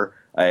goalkeeper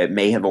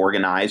may have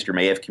organized or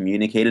may have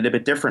communicated a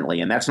bit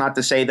differently. And that's not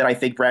to say that I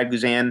think Brad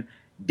Guzan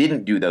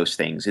didn't do those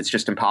things. It's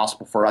just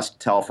impossible for us to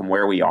tell from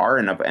where we are.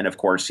 And of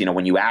course,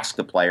 when you ask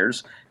the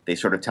players, they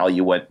sort of tell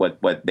you what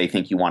they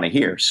think you want to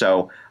hear.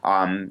 So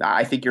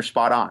I think you're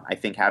spot on. I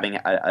think having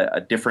a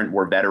different,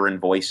 more veteran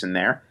voice in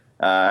there,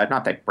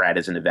 not that Brad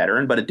isn't a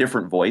veteran, but a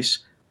different voice.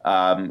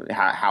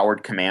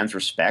 Howard commands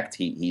respect.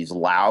 He's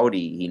loud.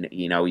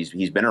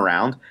 He's been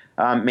around.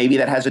 Maybe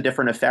that has a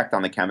different effect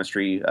on the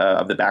chemistry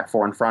of the back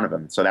 4 in front of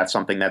him. So that's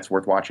something that's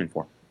worth watching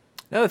for.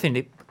 Another thing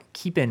to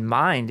keep in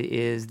mind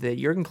is that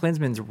Jurgen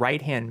Klinsmann's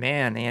right-hand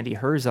man, Andy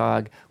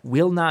Herzog,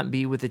 will not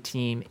be with the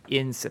team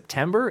in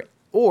September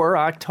or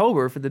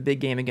October for the big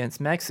game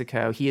against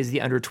Mexico. He is the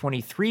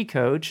under-23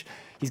 coach.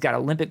 He's got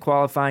Olympic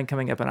qualifying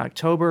coming up in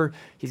October.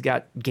 He's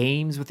got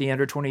games with the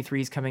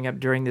under-23s coming up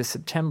during this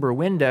September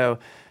window.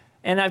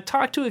 And I've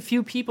talked to a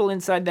few people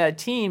inside that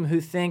team who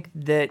think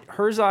that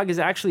Herzog is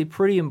actually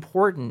pretty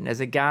important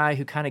as a guy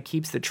who kind of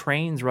keeps the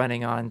trains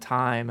running on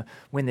time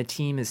when the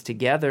team is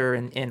together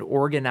and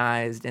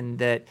organized, and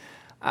that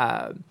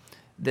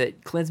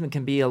that Klinsmann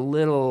can be a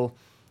little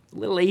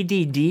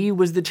ADD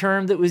was the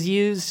term that was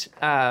used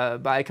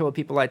by a couple of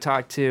people I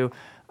talked to,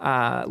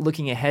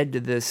 looking ahead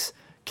to this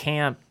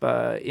camp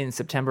in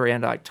September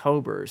and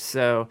October.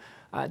 So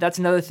that's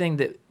another thing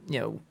that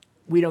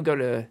we don't go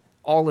to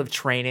all of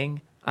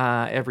training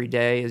every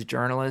day as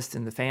journalists,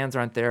 and the fans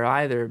aren't there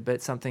either,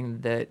 but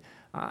something that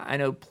I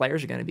know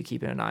players are going to be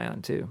keeping an eye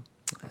on too.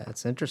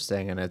 That's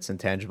interesting, and it's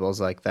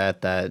intangibles like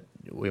that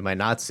we might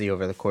not see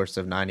over the course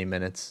of 90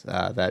 minutes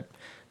that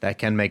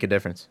can make a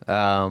difference.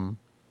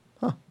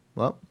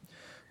 Well,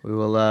 we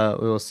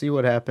will see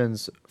what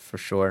happens for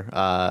sure.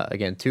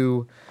 Again,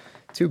 two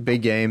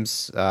big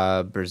games.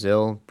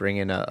 Brazil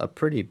bringing a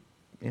pretty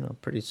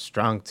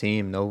strong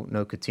team. No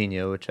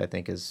Coutinho, which I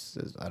think is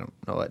I don't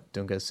know what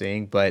Dunga's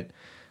seeing, but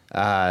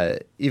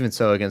even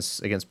so,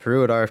 against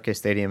Peru at RFK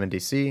Stadium in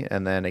DC,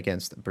 and then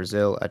against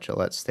Brazil at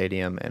Gillette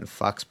Stadium in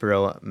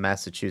Foxborough,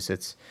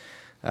 Massachusetts.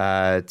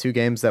 2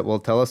 games that will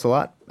tell us a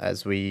lot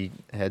as we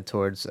head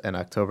towards an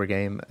October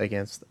game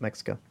against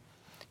Mexico.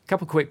 A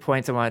couple quick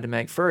points I wanted to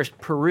make. First,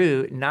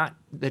 Peru, not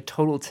the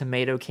total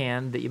tomato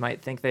can that you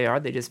might think they are.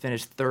 They just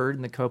finished 3rd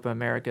in the Copa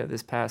America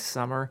this past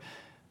summer.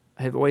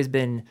 Have always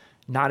been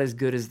not as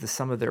good as the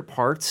sum of their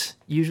parts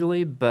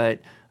usually,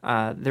 but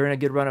they're in a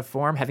good run of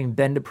form. Having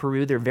been to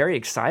Peru, they're very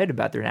excited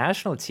about their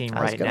national team right now.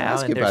 I was going to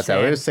ask you about that.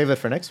 We're going to save it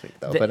for next week,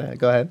 though. But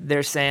go ahead.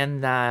 They're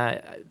saying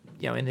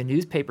in the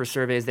newspaper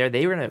surveys there,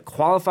 they were going to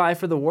qualify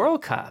for the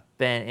World Cup.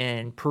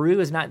 And Peru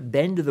has not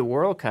been to the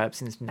World Cup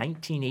since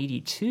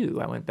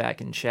 1982. I went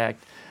back and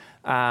checked.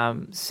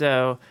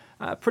 So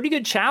pretty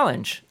good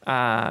challenge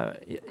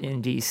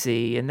in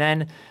D.C. And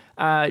then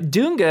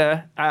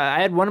Dunga,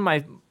 I had one of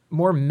my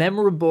more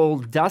memorable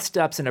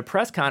dust-ups in a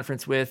press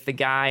conference with the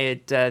guy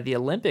at the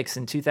Olympics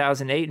in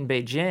 2008 in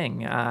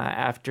Beijing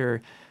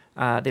after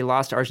they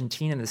lost to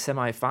Argentina in the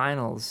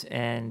semifinals.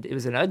 And it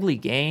was an ugly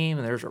game,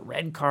 and there was a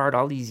red card,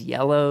 all these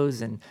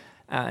yellows. And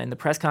In the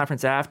press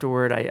conference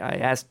afterward, I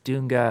asked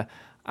Dunga,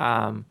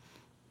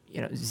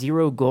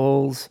 0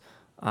 goals,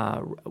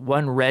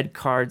 1 red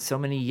card, so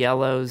many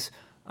yellows.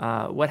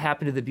 What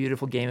happened to the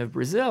beautiful game of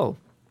Brazil?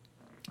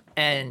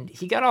 And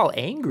he got all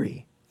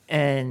angry.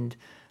 And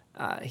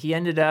he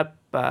ended up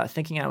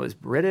thinking I was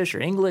British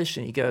or English.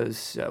 And he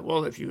goes,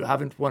 well, if you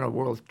haven't won a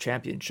world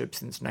championship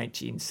since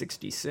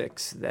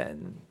 1966,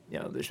 then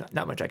there's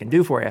not much I can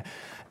do for you.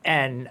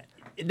 And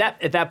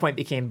that at that point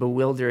became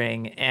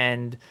bewildering.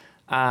 And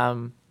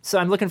so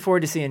I'm looking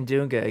forward to seeing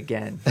Dunga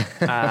again.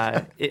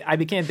 I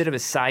became a bit of a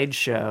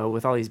sideshow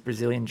with all these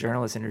Brazilian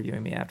journalists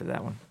interviewing me after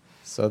that one.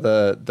 So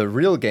the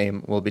real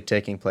game will be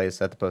taking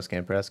place at the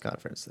post-game press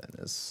conference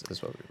then, is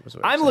what I'm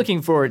saying.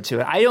 looking forward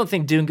to it. I don't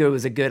think Dunga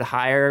was a good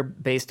hire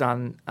based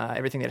on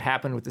everything that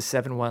happened with the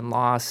 7-1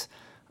 loss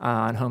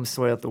on home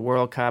soil at the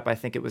World Cup. I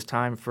think it was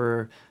time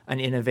for an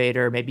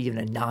innovator, maybe even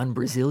a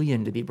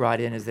non-Brazilian, to be brought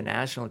in as the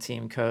national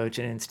team coach.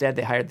 And instead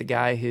they hired the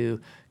guy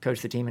who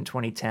coached the team in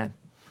 2010.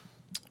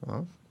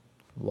 Well,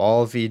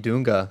 Wall v.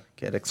 Dunga,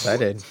 get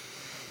excited.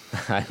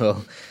 I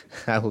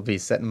will be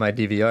setting my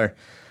DVR.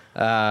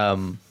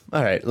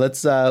 All right,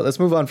 let's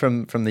move on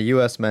from the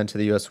U.S. men to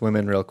the U.S.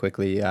 women real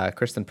quickly.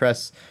 Kristen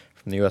Press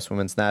from the U.S.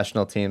 women's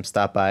national team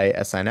stopped by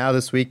SI Now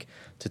this week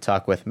to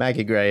talk with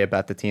Maggie Gray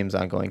about the team's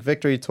ongoing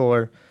victory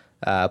tour,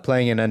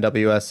 playing in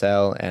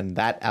NWSL, and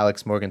that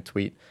Alex Morgan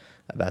tweet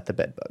about the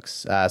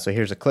bedbugs. So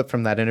here's a clip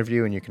from that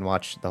interview, and you can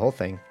watch the whole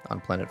thing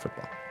on Planet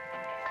Football.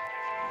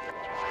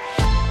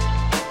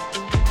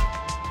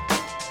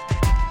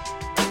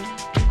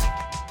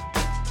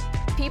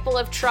 People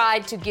have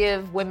tried to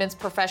give women's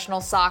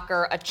professional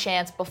soccer a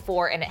chance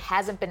before, and it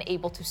hasn't been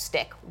able to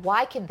stick.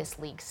 Why can this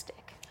league stick?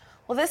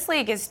 Well, this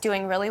league is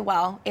doing really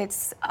well.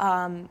 It's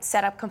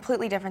set up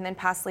completely different than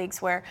past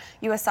leagues where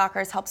U.S. Soccer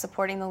has helped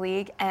supporting the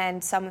league,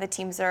 and some of the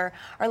teams are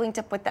linked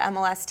up with the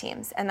MLS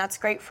teams. And that's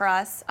great for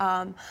us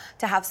to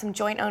have some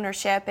joint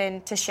ownership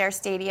and to share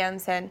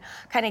stadiums and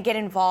kind of get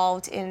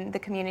involved in the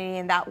community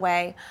in that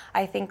way.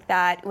 I think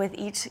that with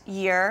each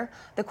year,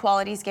 the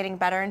quality is getting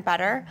better and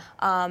better,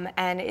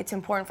 and it's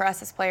important for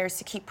us as players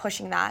to keep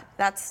pushing that.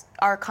 That's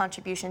our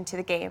contribution to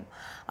the game.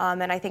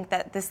 And I think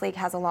that this league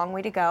has a long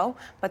way to go,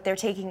 but they're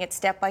taking it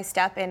step by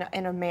step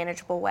in a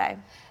manageable way.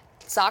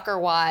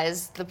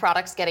 Soccer-wise, the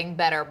product's getting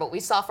better, but we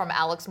saw from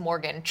Alex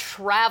Morgan,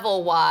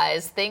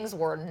 travel-wise, things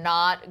were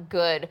not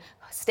good.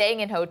 Staying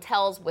in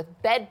hotels with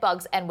bed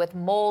bugs and with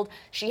mold.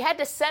 She had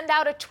to send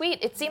out a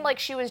tweet. It seemed like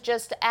she was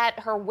just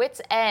at her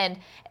wit's end,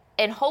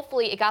 and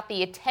hopefully it got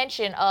the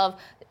attention of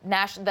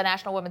the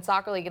National Women's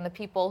Soccer League and the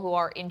people who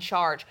are in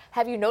charge.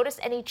 Have you noticed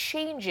any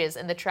changes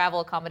in the travel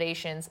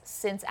accommodations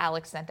since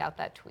Alex sent out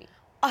that tweet?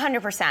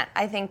 100%.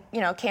 I think,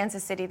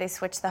 Kansas City, they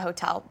switched the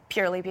hotel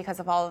purely because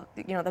of all,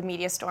 the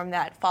media storm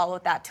that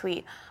followed that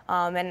tweet.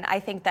 And I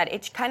think that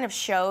it kind of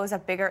shows a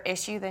bigger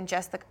issue than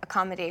just the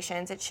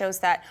accommodations. It shows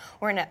that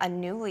we're in a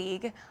new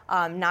league.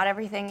 Not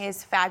everything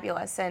is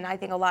fabulous. And I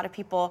think a lot of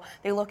people,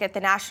 they look at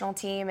the national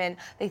team and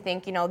they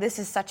think, this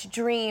is such a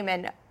dream.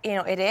 And,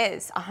 it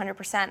is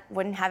 100%,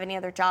 wouldn't have any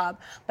other job.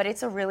 But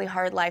it's a really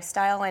hard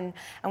lifestyle. And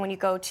when you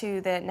go to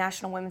the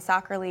National Women's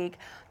Soccer League,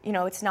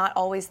 it's not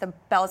always the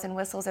bells and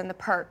whistles and the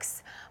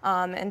perks.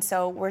 And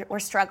so we're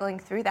struggling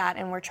through that,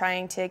 and we're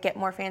trying to get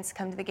more fans to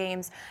come to the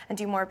games and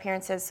do more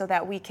appearances so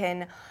that we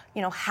can,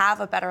 have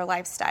a better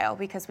lifestyle,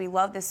 because we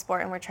love this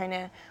sport and we're trying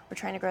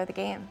to grow the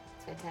game.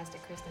 It's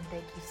fantastic, Kristen.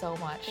 Thank you so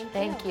much.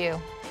 Thank you.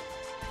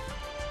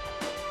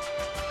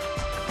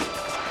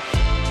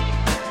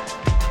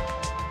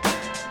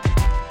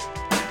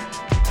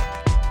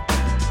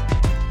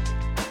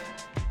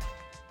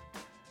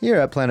 Here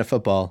at Planet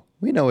Football,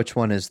 we know which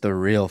one is the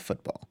real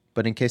football.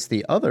 But in case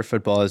the other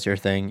football is your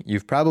thing,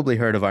 you've probably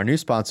heard of our new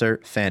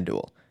sponsor,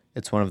 FanDuel.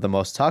 It's one of the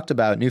most talked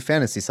about new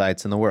fantasy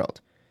sites in the world.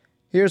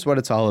 Here's what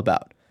it's all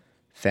about.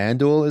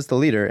 FanDuel is the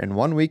leader in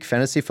 1 week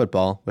fantasy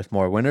football with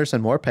more winners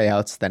and more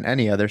payouts than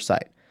any other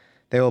site.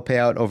 They will pay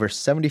out over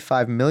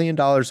 $75 million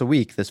a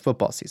week this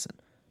football season.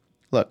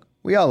 Look,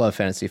 we all love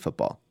fantasy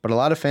football, but a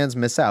lot of fans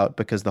miss out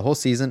because the whole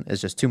season is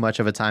just too much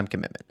of a time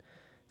commitment.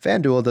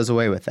 FanDuel does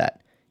away with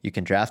that. You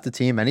can draft a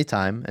team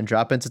anytime and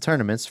drop into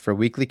tournaments for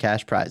weekly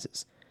cash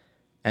prizes.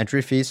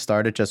 Entry fees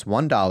start at just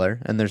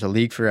 $1, and there's a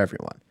league for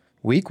everyone.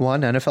 Week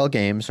 1 NFL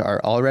games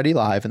are already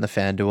live in the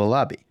FanDuel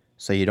lobby,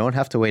 so you don't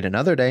have to wait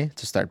another day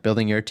to start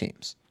building your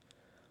teams.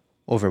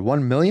 Over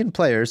 1 million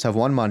players have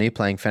won money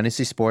playing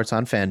fantasy sports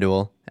on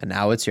FanDuel, and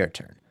now it's your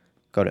turn.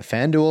 Go to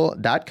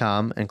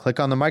FanDuel.com and click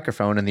on the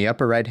microphone in the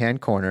upper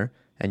right-hand corner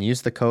and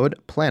use the code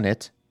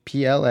PLANET,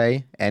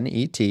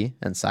 P-L-A-N-E-T,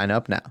 and sign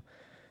up now.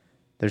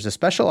 There's a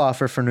special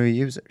offer for new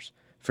users.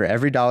 For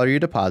every $1 you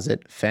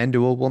deposit,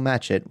 FanDuel will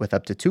match it with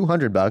up to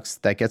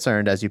 $200 that gets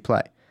earned as you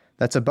play.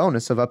 That's a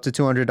bonus of up to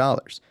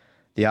 $200.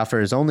 The offer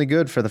is only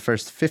good for the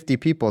first 50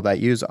 people that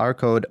use our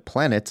code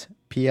PLANET,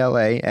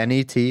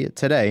 P-L-A-N-E-T,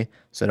 today,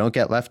 so don't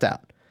get left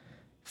out.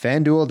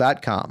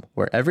 FanDuel.com,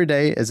 where every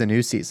day is a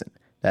new season.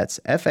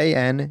 That's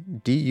FanDuel.com.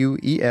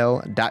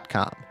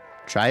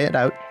 Try it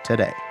out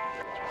today.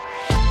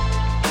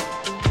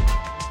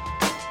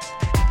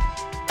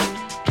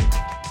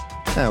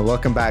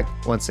 Welcome back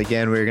once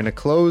again. We're going to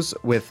close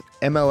with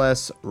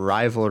MLS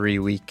Rivalry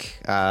Week.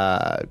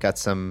 Got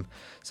some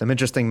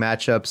interesting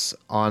matchups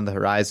on the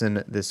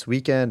horizon this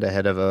weekend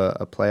ahead of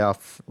a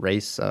playoff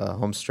race,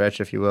 home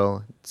stretch, if you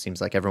will. It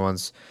seems like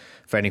everyone's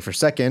fighting for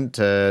second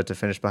to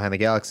finish behind the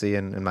Galaxy,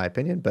 in my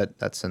opinion, but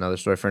that's another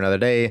story for another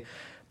day.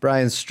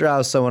 Brian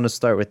Strauss, I want to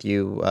start with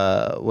you.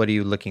 What are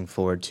you looking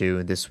forward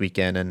to this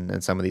weekend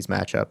and some of these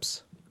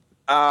matchups?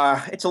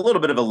 It's a little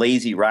bit of a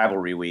lazy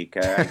rivalry week.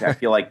 I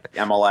feel like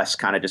MLS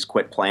kind of just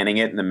quit planning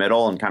it in the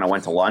middle and kind of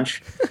went to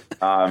lunch.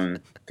 Because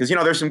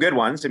there's some good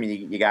ones. I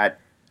mean, you got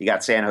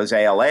San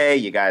Jose, LA,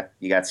 you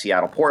got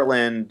Seattle,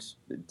 Portland,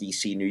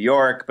 DC, New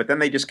York, but then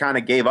they just kind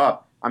of gave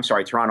up. I'm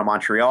sorry, Toronto,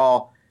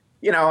 Montreal.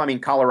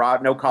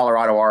 Colorado, no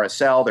Colorado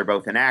RSL. They're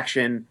both in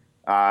action.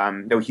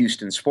 No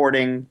Houston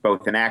Sporting,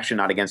 both in action,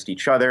 not against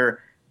each other.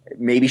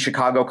 Maybe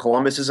Chicago,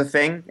 Columbus is a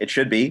thing. It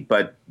should be,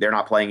 but they're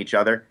not playing each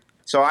other.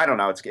 So I don't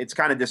know. It's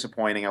kind of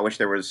disappointing. I wish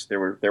there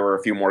were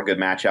a few more good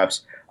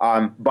matchups.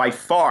 By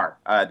far,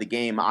 the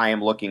game I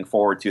am looking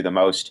forward to the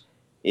most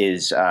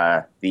is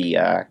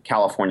the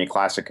California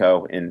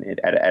Classico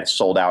at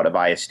sold out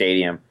Avaya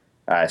Stadium,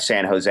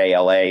 San Jose,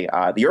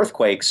 LA. The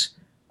Earthquakes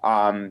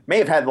may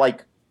have had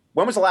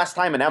when was the last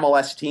time an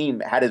MLS team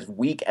had as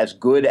week as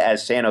good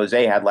as San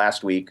Jose had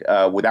last week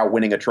without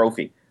winning a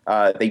trophy?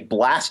 They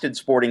blasted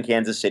Sporting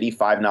Kansas City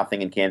 5-0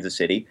 in Kansas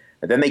City.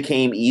 Then they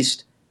came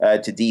east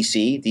to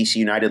DC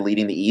United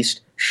leading the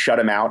East, shut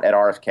them out at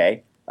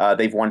RFK.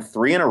 They've won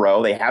 3 in a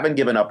row. They haven't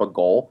given up a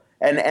goal.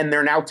 And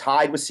they're now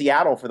tied with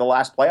Seattle for the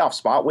last playoff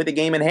spot with a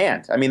game in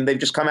hand. I mean, they've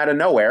just come out of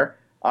nowhere.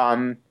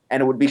 And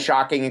it would be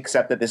shocking,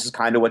 except that this is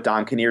kind of what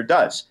Don Kinnear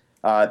does.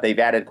 They've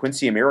added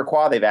Quincy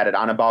Amarikwa. They've added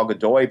Anibal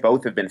Godoy.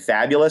 Both have been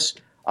fabulous.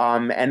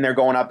 And they're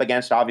going up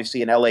against,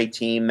 obviously, an LA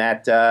team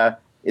that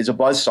is a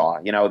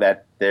buzzsaw.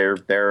 That they're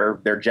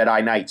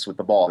Jedi Knights with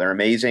the ball. They're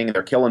amazing.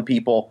 They're killing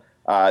people.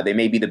 They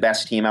may be the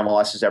best team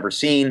MLS has ever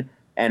seen,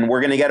 and we're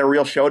going to get a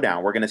real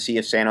showdown. We're going to see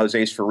if San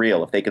Jose's for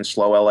real, if they can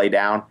slow LA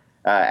down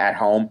at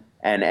home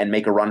and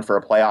make a run for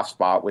a playoff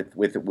spot with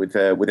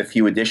a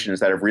few additions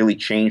that have really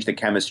changed the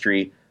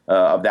chemistry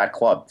of that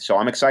club. So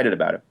I'm excited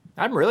about it.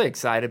 I'm really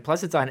excited.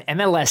 Plus, it's on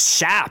MLS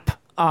SAP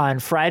on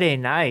Friday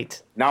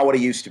night. Not what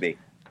it used to be.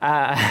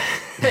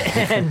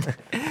 And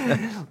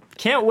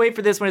can't wait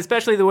for this one,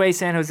 especially the way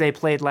San Jose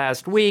played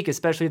last week,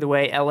 especially the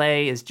way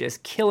LA is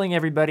just killing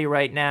everybody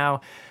right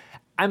now.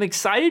 I'm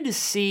excited to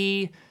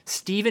see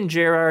Steven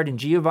Gerrard and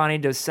Giovanni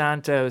Dos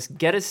Santos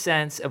get a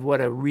sense of what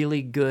a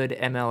really good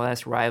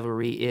MLS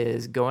rivalry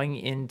is going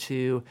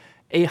into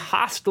a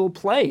hostile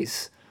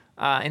place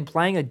and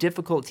playing a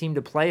difficult team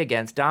to play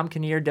against. Dom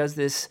Kinnear does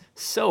this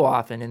so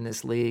often in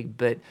this league,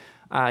 but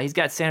he's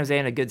got San Jose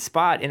in a good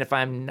spot. And if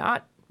I'm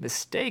not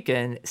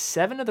mistaken,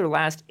 7 of their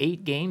last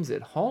 8 games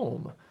at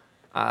home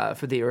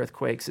for the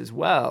Earthquakes as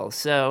well.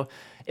 So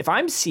if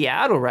I'm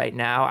Seattle right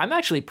now, I'm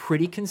actually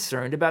pretty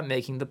concerned about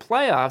making the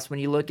playoffs when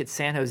you look at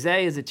San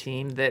Jose as a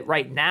team that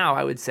right now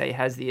I would say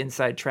has the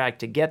inside track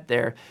to get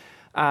there.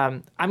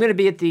 I'm going to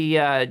be at the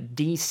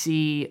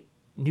DC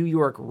New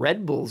York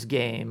Red Bulls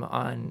game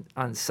on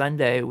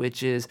Sunday,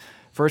 which is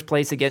first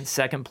place against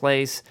second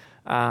place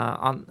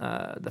on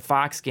the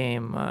Fox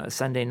game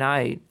Sunday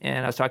night.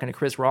 And I was talking to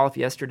Chris Rolfe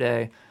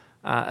yesterday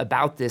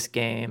about this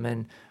game,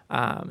 and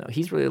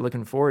he's really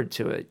looking forward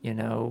to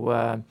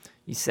it.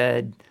 He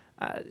said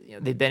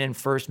they've been in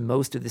first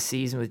most of the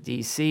season with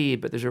DC,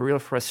 but there's a real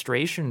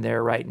frustration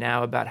there right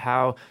now about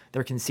how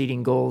they're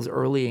conceding goals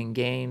early in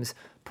games,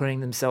 putting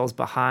themselves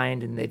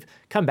behind, and they've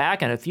come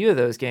back on a few of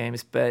those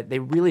games, but they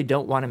really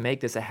don't want to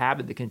make this a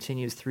habit that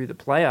continues through the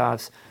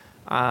playoffs.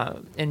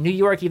 In New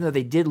York, even though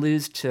they did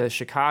lose to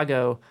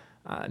Chicago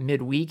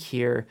midweek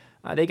here,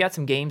 they got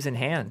some games in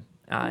hand.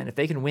 And if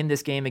they can win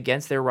this game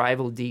against their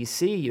rival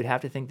DC, you'd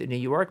have to think that New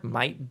York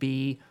might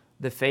be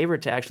the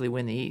favorite to actually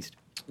win the East.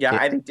 Yeah,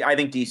 I think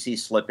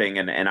DC's slipping,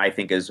 and I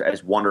think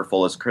as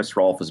wonderful as Chris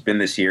Rolfe has been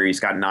this year, he's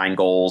got 9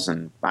 goals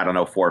and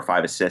 4 or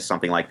 5 assists,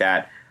 something like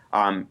that.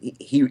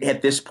 He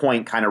at this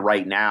point, kind of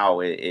right now,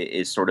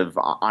 is sort of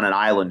on an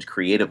island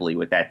creatively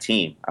with that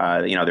team.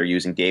 They're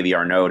using Davy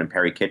Arnaud and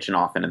Perry Kitchen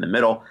often in the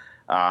middle,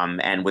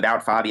 and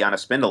without Fabian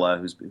Espindola,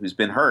 who's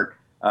been hurt.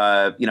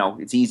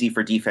 It's easy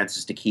for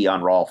defenses to key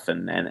on Rolfe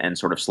and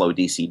sort of slow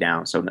DC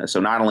down. So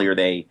not only are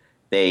they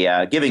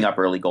giving up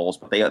early goals,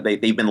 but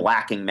they've been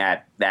lacking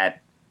that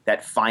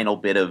final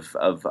bit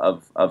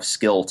of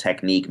skill,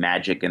 technique,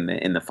 magic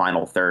in the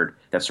final third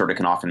that sort of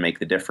can often make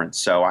the difference.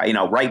 So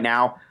right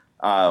now,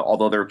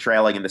 although they're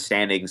trailing in the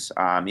standings,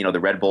 the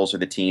Red Bulls are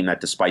the team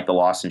that, despite the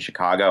loss in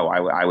Chicago,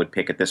 I would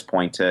pick at this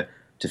point to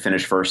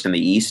finish first in the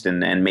East,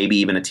 and maybe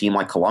even a team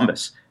like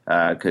Columbus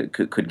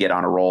could get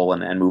on a roll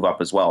and move up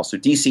as well. So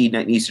DC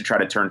needs to try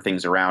to turn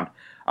things around.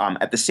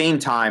 At the same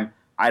time,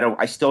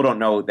 I still don't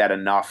know that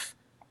enough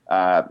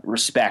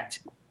respect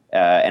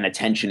and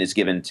attention is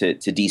given to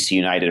DC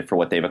United for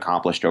what they've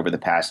accomplished over the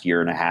past year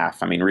and a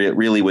half. I mean,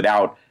 really,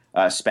 without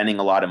spending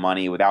a lot of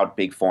money without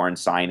big foreign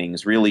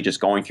signings, really just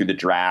going through the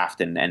draft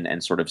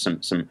and sort of some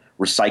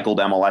recycled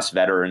MLS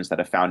veterans that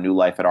have found new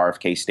life at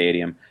RFK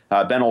Stadium.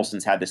 Ben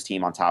Olsen's had this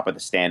team on top of the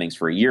standings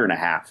for a year and a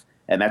half,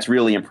 and that's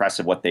really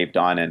impressive what they've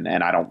done,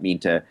 and I don't mean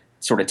to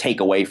sort of take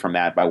away from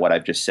that by what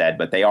I've just said,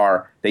 but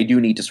they do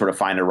need to sort of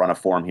find a run of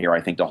form here,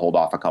 I think, to hold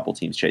off a couple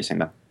teams chasing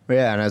them.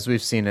 Yeah, and as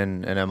we've seen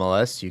in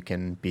MLS, you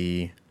can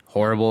be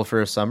horrible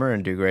for a summer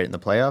and do great in the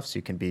playoffs.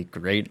 You can be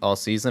great all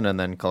season and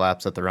then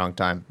collapse at the wrong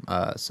time.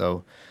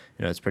 So,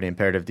 it's pretty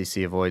imperative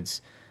DC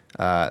avoids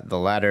the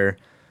latter.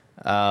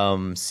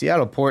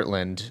 Seattle,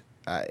 Portland,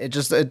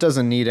 it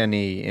doesn't need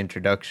any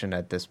introduction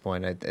at this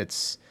point.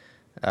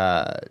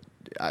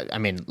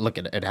 Look,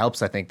 it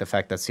helps, I think, the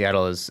fact that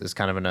Seattle is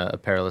kind of in a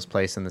perilous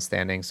place in the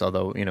standings,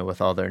 although,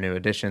 with all their new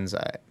additions,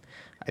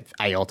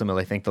 I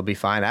ultimately think they'll be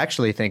fine. I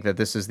actually think that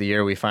this is the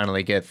year we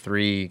finally get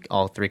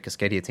all three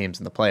Cascadia teams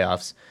in the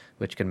playoffs,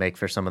 which can make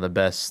for some of the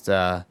best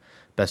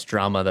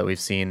drama that we've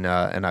seen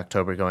in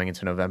October going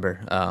into November,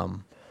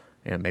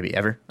 maybe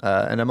ever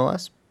in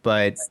MLS.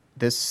 But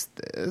this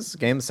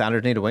game, the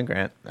Sounders need to win,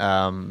 Grant,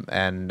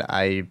 and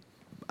I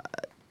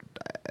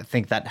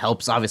think that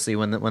helps. Obviously,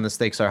 when the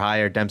stakes are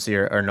higher, Dempsey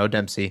or no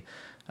Dempsey,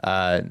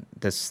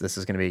 this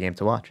is going to be a game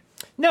to watch.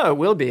 No, it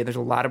will be. There's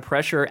a lot of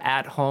pressure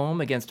at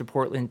home against a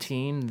Portland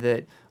team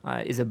that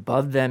is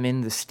above them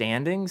in the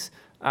standings.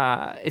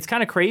 It's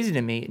kind of crazy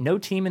to me. No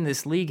team in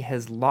this league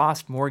has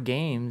lost more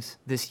games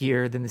this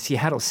year than the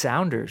Seattle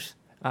Sounders.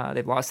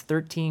 They've lost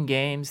 13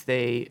 games.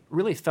 They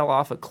really fell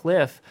off a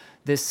cliff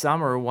this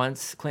summer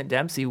once Clint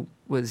Dempsey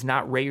was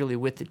not regularly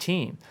with the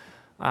team.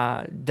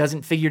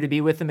 Doesn't figure to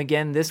be with them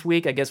again this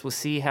week. I guess we'll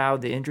see how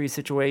the injury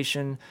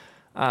situation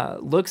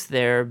looks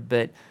there.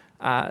 But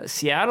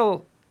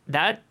Seattle,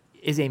 that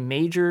is a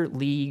major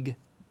league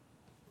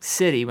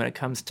city when it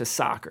comes to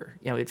soccer.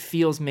 It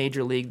feels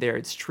major league there.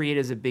 It's treated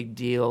as a big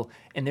deal,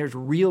 and there's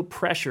real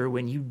pressure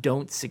when you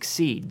don't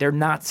succeed. They're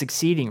not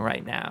succeeding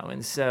right now,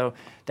 and so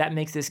that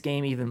makes this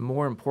game even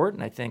more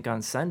important, I think,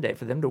 on Sunday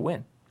for them to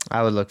win.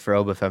 I would look for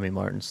Obafemi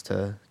Martins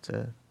to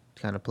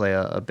kind of play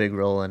a big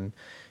role, and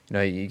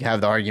you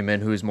have the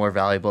argument who's more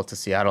valuable to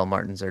Seattle,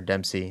 Martins or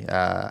Dempsey.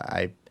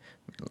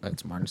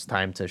 It's Martins'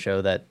 time to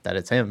show that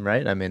it's him,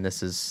 right? I mean,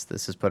 this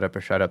is put up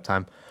or shut up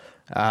time.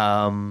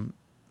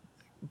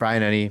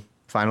 Brian, any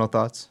final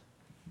thoughts?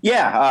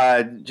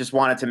 Yeah, just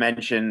wanted to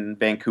mention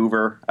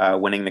Vancouver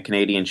winning the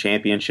Canadian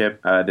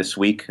Championship this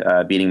week,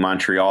 beating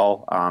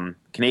Montreal.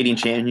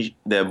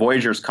 The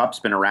Voyageurs Cup's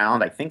been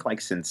around, I think,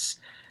 since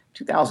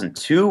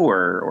 2002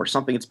 or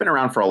something. It's been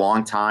around for a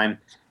long time,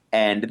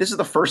 and this is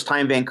the first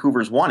time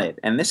Vancouver's won it.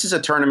 And this is a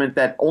tournament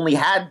that only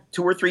had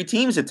 2 or 3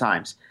 teams at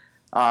times.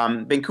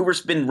 Vancouver's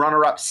been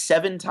runner-up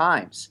 7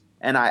 times,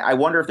 and I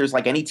wonder if there's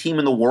any team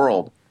in the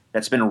world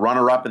that's been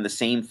runner-up in the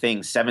same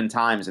thing 7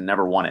 times and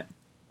never won it.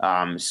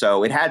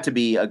 So it had to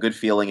be a good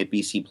feeling at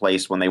BC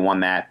Place when they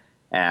won that,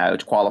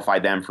 which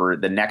qualified them for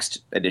the next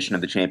edition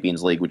of the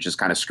Champions League, which is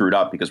kind of screwed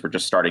up because we're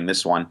just starting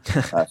this one.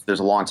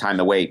 There's a long time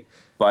to wait.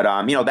 But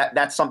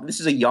that's something. This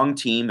is a young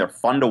team. They're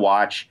fun to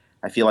watch.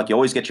 I feel like you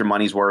always get your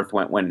money's worth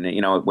when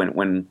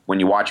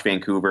you watch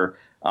Vancouver.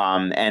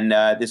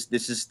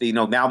 This is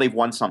now they've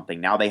won something.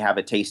 Now they have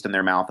a taste in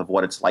their mouth of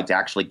what it's like to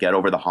actually get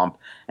over the hump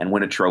and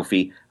win a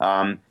trophy.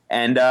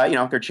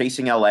 They're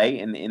chasing LA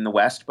in the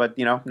West, but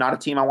not a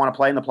team I want to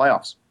play in the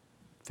playoffs.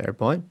 Fair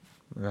point.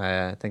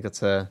 I think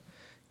that's a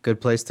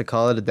good place to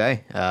call it a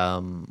day. I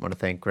want to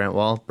thank Grant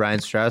Wahl, Brian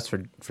Strauss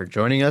for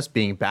joining us,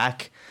 being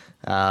back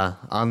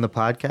on the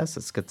podcast.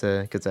 It's good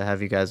to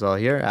have you guys all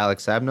here.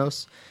 Alex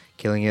Abnos,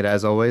 killing it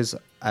as always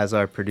as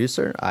our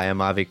producer. I am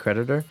Avi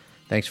Creditor.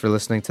 Thanks for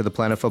listening to the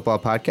Planet Football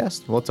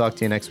Podcast. We'll talk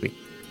to you next week.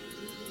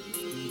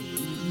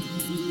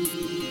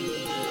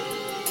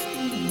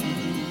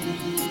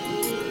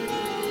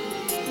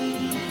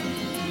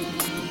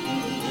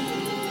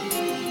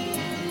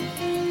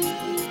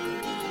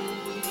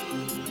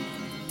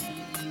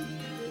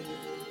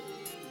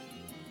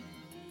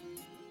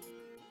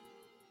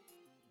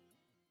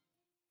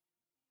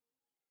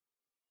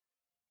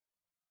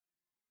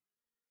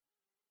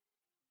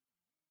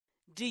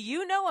 Do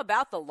you know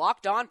about the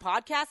Locked On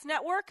Podcast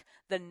Network?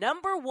 The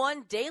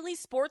 #1 daily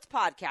sports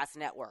podcast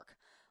network.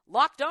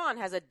 Locked On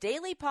has a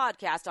daily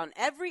podcast on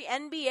every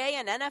NBA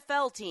and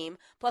NFL team,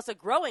 plus a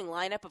growing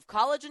lineup of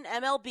college and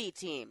MLB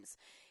teams.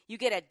 You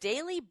get a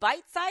daily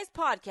bite-sized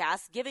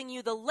podcast giving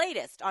you the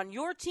latest on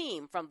your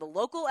team from the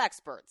local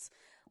experts.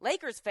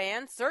 Lakers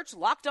fans, search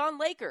Locked On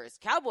Lakers.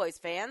 Cowboys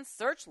fans,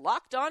 search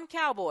Locked On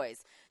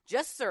Cowboys.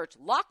 Just search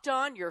Locked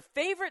On your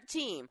favorite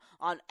team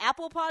on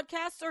Apple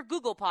Podcasts or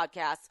Google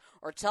Podcasts,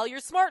 or tell your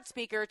smart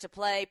speaker to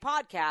play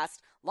podcast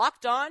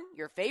Locked On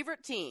your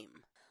favorite team.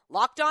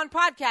 Locked On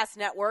Podcast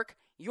Network,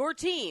 your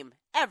team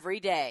every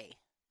day.